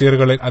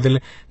തഫ്സീറുകളിൽ അതിൽ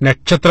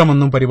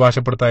നക്ഷത്രമെന്നും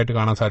പരിഭാഷപ്പെടുത്തായിട്ട്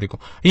കാണാൻ സാധിക്കും.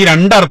 ഈ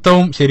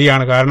രണ്ടർത്ഥവും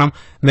ശരിയാണ്. കാരണം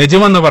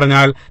നജ്മ് എന്ന്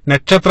പറഞ്ഞാൽ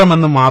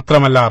നക്ഷത്രമെന്ന്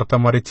മാത്രമല്ല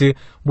അർത്ഥം, മറിച്ച്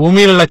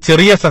ഭൂമിയിലുള്ള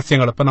ചെറിയ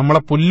സസ്യങ്ങൾ, ഇപ്പൊ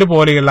നമ്മളെ പുല്ല്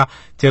പോലെയുള്ള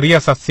ചെറിയ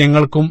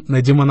സസ്യങ്ങൾക്കും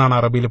നജ്മ് എന്നാണ്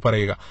അറബിയിൽ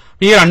പറയുക.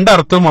 ഈ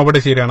രണ്ടർത്ഥവും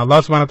അവിടെ ശരിയാണ്.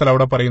 അല്ലാഹു സുബ്ഹാനഹു വ തആല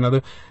അവിടെ പറയുന്നത്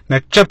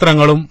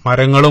നക്ഷത്രങ്ങളും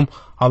മരങ്ങളും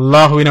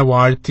അള്ളാഹുവിനെ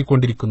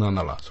വാഴ്ത്തിക്കൊണ്ടിരിക്കുന്നു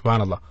എന്നുള്ള.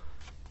 സുബ്ഹാനല്ലാഹ്.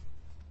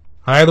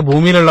 അതായത്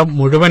ഭൂമിയിലുള്ള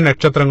മുഴുവൻ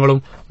നക്ഷത്രങ്ങളും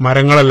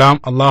മരങ്ങളെല്ലാം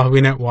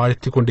അള്ളാഹുവിനെ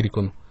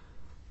വാഴ്ത്തിക്കൊണ്ടിരിക്കുന്നു.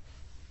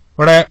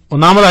 ഇവിടെ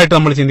ഒന്നാമതായിട്ട്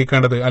നമ്മൾ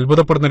ചിന്തിക്കേണ്ടത്,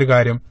 അത്ഭുതപ്പെടുന്ന ഒരു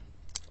കാര്യം,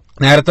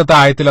 നേരത്തെ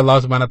ആയത്തിൽ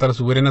അല്ലാഹു സുബ്ഹാനഹു വ തആല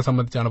സൂര്യനെ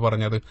സംബന്ധിച്ചാണ്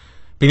പറഞ്ഞത്.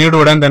 പിന്നീട്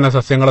ഉടൻ തന്നെ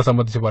സസ്യങ്ങളെ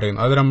സംബന്ധിച്ച് പറയുന്നു.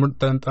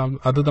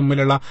 അത്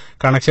തമ്മിലുള്ള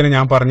കണക്ഷന്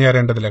ഞാൻ പറഞ്ഞു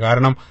തരേണ്ടതില്ല.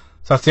 കാരണം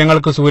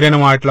സസ്യങ്ങൾക്ക്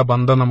സൂര്യനുമായിട്ടുള്ള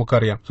ബന്ധം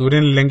നമുക്കറിയാം.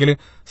 സൂര്യനില്ലെങ്കിൽ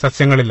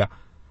സസ്യങ്ങളില്ല.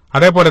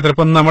 അതേപോലെ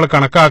ചിലപ്പോൾ നമ്മൾ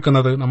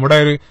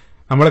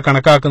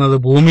കണക്കാക്കുന്നത്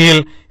ഭൂമിയിൽ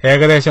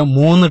ഏകദേശം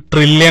 3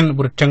 ട്രില്യൺ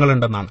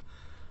വൃക്ഷങ്ങളുണ്ടെന്നാണ്.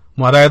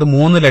 അതായത്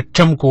 3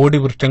 ലക്ഷം കോടി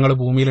വൃക്ഷങ്ങൾ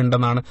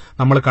ഭൂമിയിലുണ്ടെന്നാണ്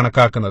നമ്മൾ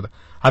കണക്കാക്കുന്നത്.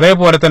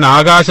 അതേപോലെ തന്നെ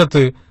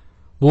ആകാശത്ത്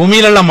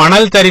ഭൂമിയിലുള്ള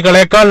മണൽ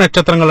തരികളേക്കാൾ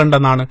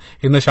നക്ഷത്രങ്ങളുണ്ടെന്നാണ്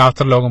ഇന്ന്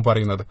ശാസ്ത്രലോകം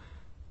പറയുന്നത്.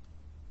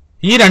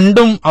 ഈ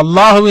രണ്ടും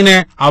അള്ളാഹുവിനെ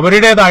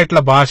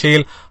അവരുടേതായിട്ടുള്ള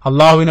ഭാഷയിൽ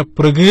അള്ളാഹുവിനെ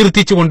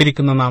പ്രകീർത്തിച്ചു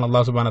കൊണ്ടിരിക്കുന്നതെന്നാണ്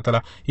അള്ളാഹു സുബ്ഹാനഹു വ തആല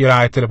ഈ ഒരു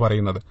ആയത്തിൽ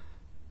പറയുന്നത്.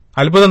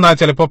 അത്ഭുതം എന്താ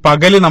വെച്ചാൽ ഇപ്പോൾ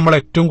പകല് നമ്മൾ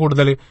ഏറ്റവും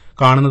കൂടുതൽ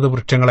കാണുന്നത്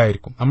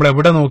വൃക്ഷങ്ങളായിരിക്കും. നമ്മൾ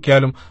എവിടെ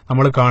നോക്കിയാലും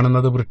നമ്മൾ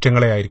കാണുന്നത്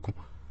വൃക്ഷങ്ങളെ ആയിരിക്കും.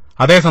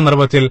 അതേ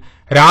സന്ദർഭത്തിൽ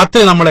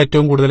രാത്രി നമ്മൾ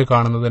ഏറ്റവും കൂടുതൽ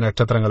കാണുന്നത്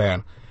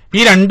നക്ഷത്രങ്ങളെയാണ്.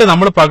 ഈ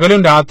നമ്മൾ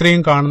പകലും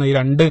രാത്രിയും കാണുന്ന ഈ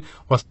 2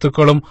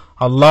 വസ്തുക്കളും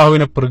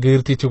അള്ളാഹുവിനെ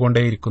പ്രകീർത്തിച്ചു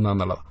കൊണ്ടേയിരിക്കുന്നു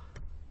എന്നുള്ളത്.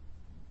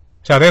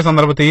 പക്ഷെ അതേ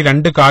സന്ദർഭത്തിൽ ഈ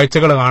 2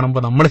 കാഴ്ചകൾ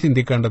കാണുമ്പോൾ നമ്മൾ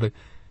ചിന്തിക്കേണ്ടത്,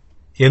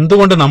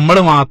 എന്തുകൊണ്ട് നമ്മൾ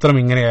മാത്രം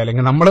ഇങ്ങനെയാ,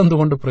 അല്ലെങ്കിൽ നമ്മൾ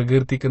എന്തുകൊണ്ട്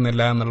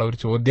പ്രകീർത്തിക്കുന്നില്ല എന്നുള്ള ഒരു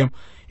ചോദ്യം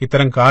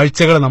ഇത്തരം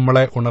കാഴ്ചകൾ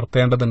നമ്മളെ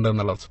ഉണർത്തേണ്ടതുണ്ട്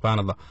എന്നുള്ളത്.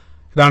 സുബ്ഹാനല്ലാഹ്.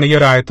 ഇതാണ് ഈ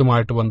ഒരു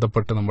ആയത്തുമായിട്ട്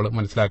ബന്ധപ്പെട്ട് നമ്മൾ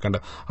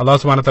മനസ്സിലാക്കേണ്ടത്. അല്ലാഹു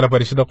സുബ്ഹാനഹു വ തആല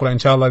പരിശുദ്ധ ഖുർആൻ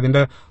ഇൻഷാ അല്ലാഹ്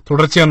ഇതിന്റെ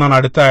തുടർച്ചയെന്നാണ്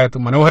അടുത്ത ആയത്ത്,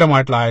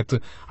 മനോഹരമായിട്ടുള്ള ആയത്ത്,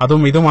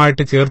 അതും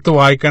ഇതുമായിട്ട് ചേർത്ത്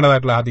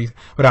വായിക്കേണ്ടതായിട്ടുള്ള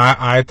ഒരു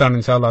ആയത്താണ്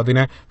ഇൻഷാ അല്ലാഹ്.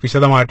 അതിനെ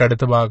വിശദമായിട്ട്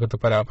അടുത്ത ഭാഗത്ത്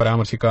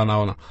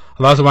പരാമർശിക്കാവുന്നതാണ്.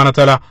 അല്ലാഹു സുബ്ഹാനഹു വ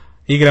തആല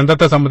ഈ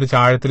ഗ്രന്ഥത്തെ സംബന്ധിച്ച്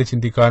ആഴത്തിൽ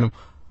ചിന്തിക്കാനും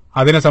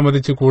അതിനെ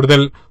സംബന്ധിച്ച്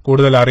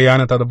കൂടുതൽ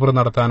അറിയാനും തദബ്ബുർ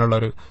നടത്താനുള്ള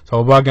ഒരു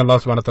സൗഭാഗ്യം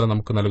അല്ലാഹു സുബ്ഹാനഹു വ തആല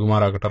നമുക്ക്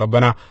നൽകുമാറാകട്ടെ.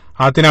 റബ്ബന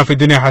ആതിനാ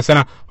ഫിദ്ദുനിയ ഹസന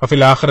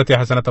വഫിൽ ആഖിറതി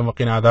ഹസനത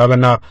വഖിനാ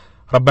അദാബന്നാർ.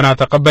 റബ്ബന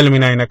തഖബ്ബൽ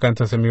മിന്നാ ഇന്നക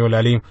അൻത സമീഉൽ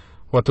അലീം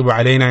വതുബ്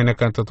അലൈനാ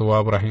ഇന്നക അൻത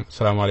തവ്വാബുർ റഹീം.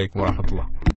 അസ്സലാമു അലൈക്കും വറഹ്മത്തുള്ളാഹി.